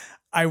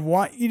I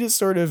want you to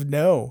sort of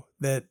know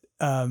that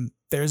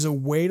there's a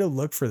way to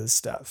look for this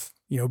stuff,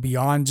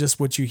 beyond just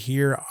what you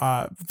hear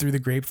through the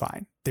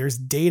grapevine. There's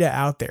data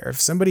out there.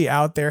 If somebody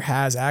out there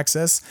has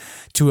access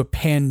to a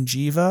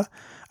Panjiva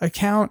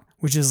account,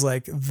 which is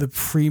like the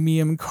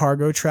premium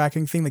cargo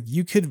tracking thing, like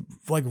you could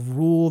like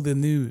rule the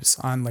news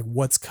on like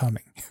what's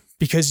coming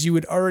because you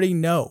would already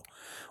know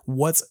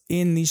what's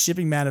in these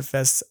shipping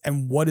manifests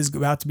and what is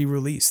about to be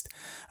released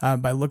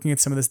by looking at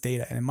some of this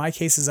data. And in my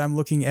cases, I'm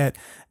looking at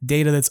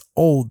data that's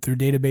old through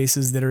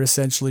databases that are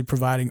essentially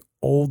providing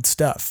old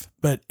stuff.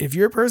 But if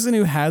you're a person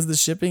who has the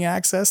shipping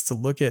access to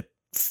look at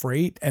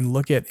freight and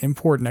look at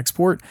import and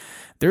export,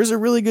 there's a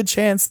really good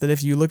chance that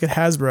if you look at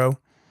Hasbro,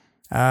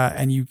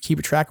 and you keep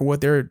a track of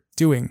what they're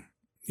doing,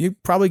 you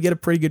probably get a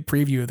pretty good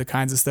preview of the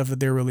kinds of stuff that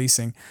they're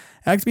releasing.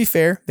 And to be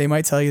fair, they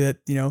might tell you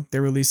that,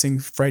 they're releasing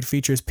Fright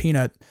Features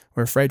Peanut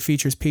or Fright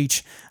Features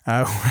Peach,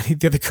 or any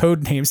of the other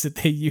code names that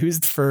they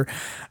used for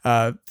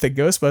the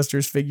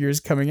Ghostbusters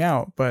figures coming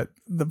out. But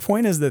the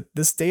point is that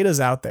this data is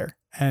out there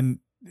and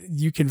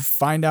you can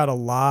find out a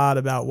lot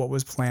about what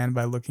was planned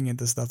by looking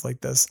into stuff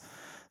like this.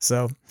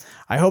 So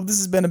I hope this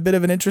has been a bit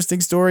of an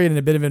interesting story and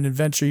a bit of an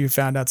adventure. You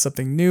found out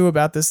something new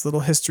about this little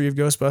history of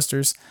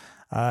Ghostbusters.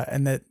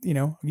 And that,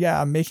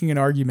 I'm making an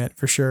argument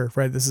for sure,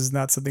 right? This is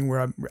not something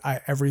where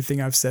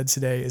everything I've said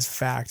today is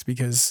fact,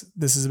 because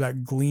this is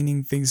about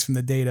gleaning things from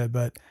the data.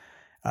 But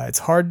it's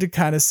hard to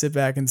kind of sit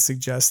back and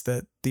suggest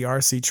that the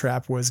RC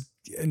trap was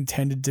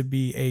intended to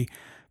be a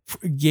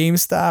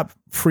GameStop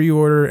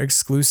pre-order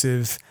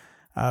exclusive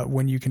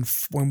when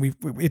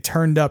it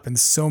turned up in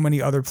so many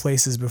other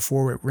places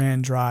before it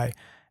ran dry.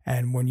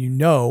 And when you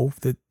know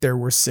that there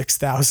were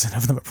 6,000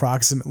 of them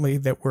approximately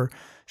that were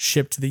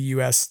shipped to the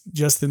US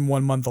just in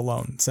 1 month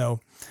alone. So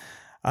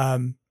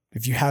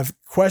if you have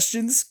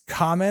questions,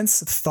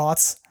 comments,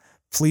 thoughts,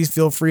 please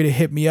feel free to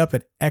hit me up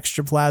at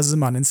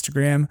Ectoplasm on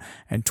Instagram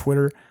and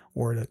Twitter,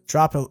 or to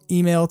drop an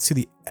email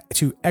to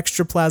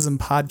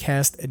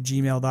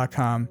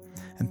extraplasampodcast@gmail.com.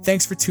 And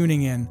thanks for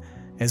tuning in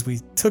as we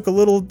took a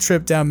little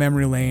trip down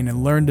memory lane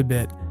and learned a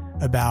bit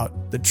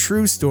about the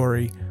true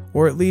story,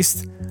 or at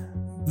least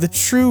the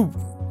true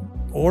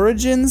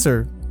origins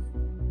or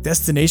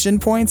destination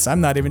points.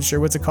 I'm not even sure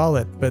what to call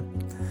it, but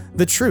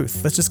the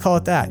truth. Let's just call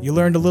it that. You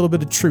learned a little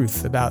bit of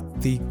truth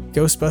about the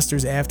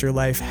Ghostbusters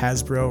Afterlife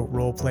Hasbro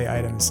roleplay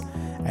items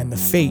and the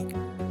fate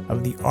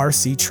of the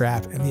RC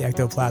trap and the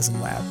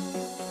Ectoplasm lab.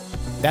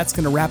 That's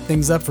going to wrap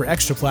things up for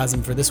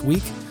Extraplasm for this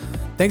week.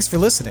 Thanks for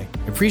listening.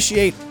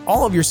 Appreciate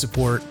all of your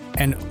support,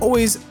 and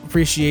always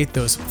appreciate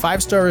those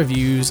 5-star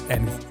reviews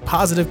and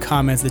positive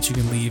comments that you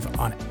can leave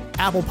on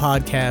Apple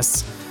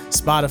Podcasts,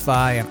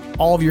 Spotify, and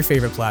all of your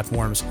favorite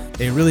platforms.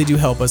 They really do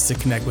help us to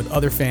connect with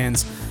other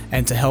fans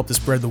and to help to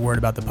spread the word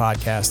about the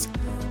podcast.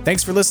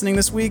 Thanks for listening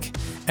this week.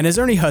 And as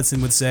Ernie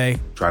Hudson would say,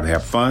 try to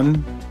have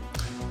fun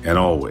and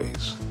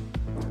always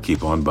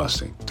keep on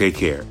busting. Take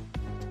care.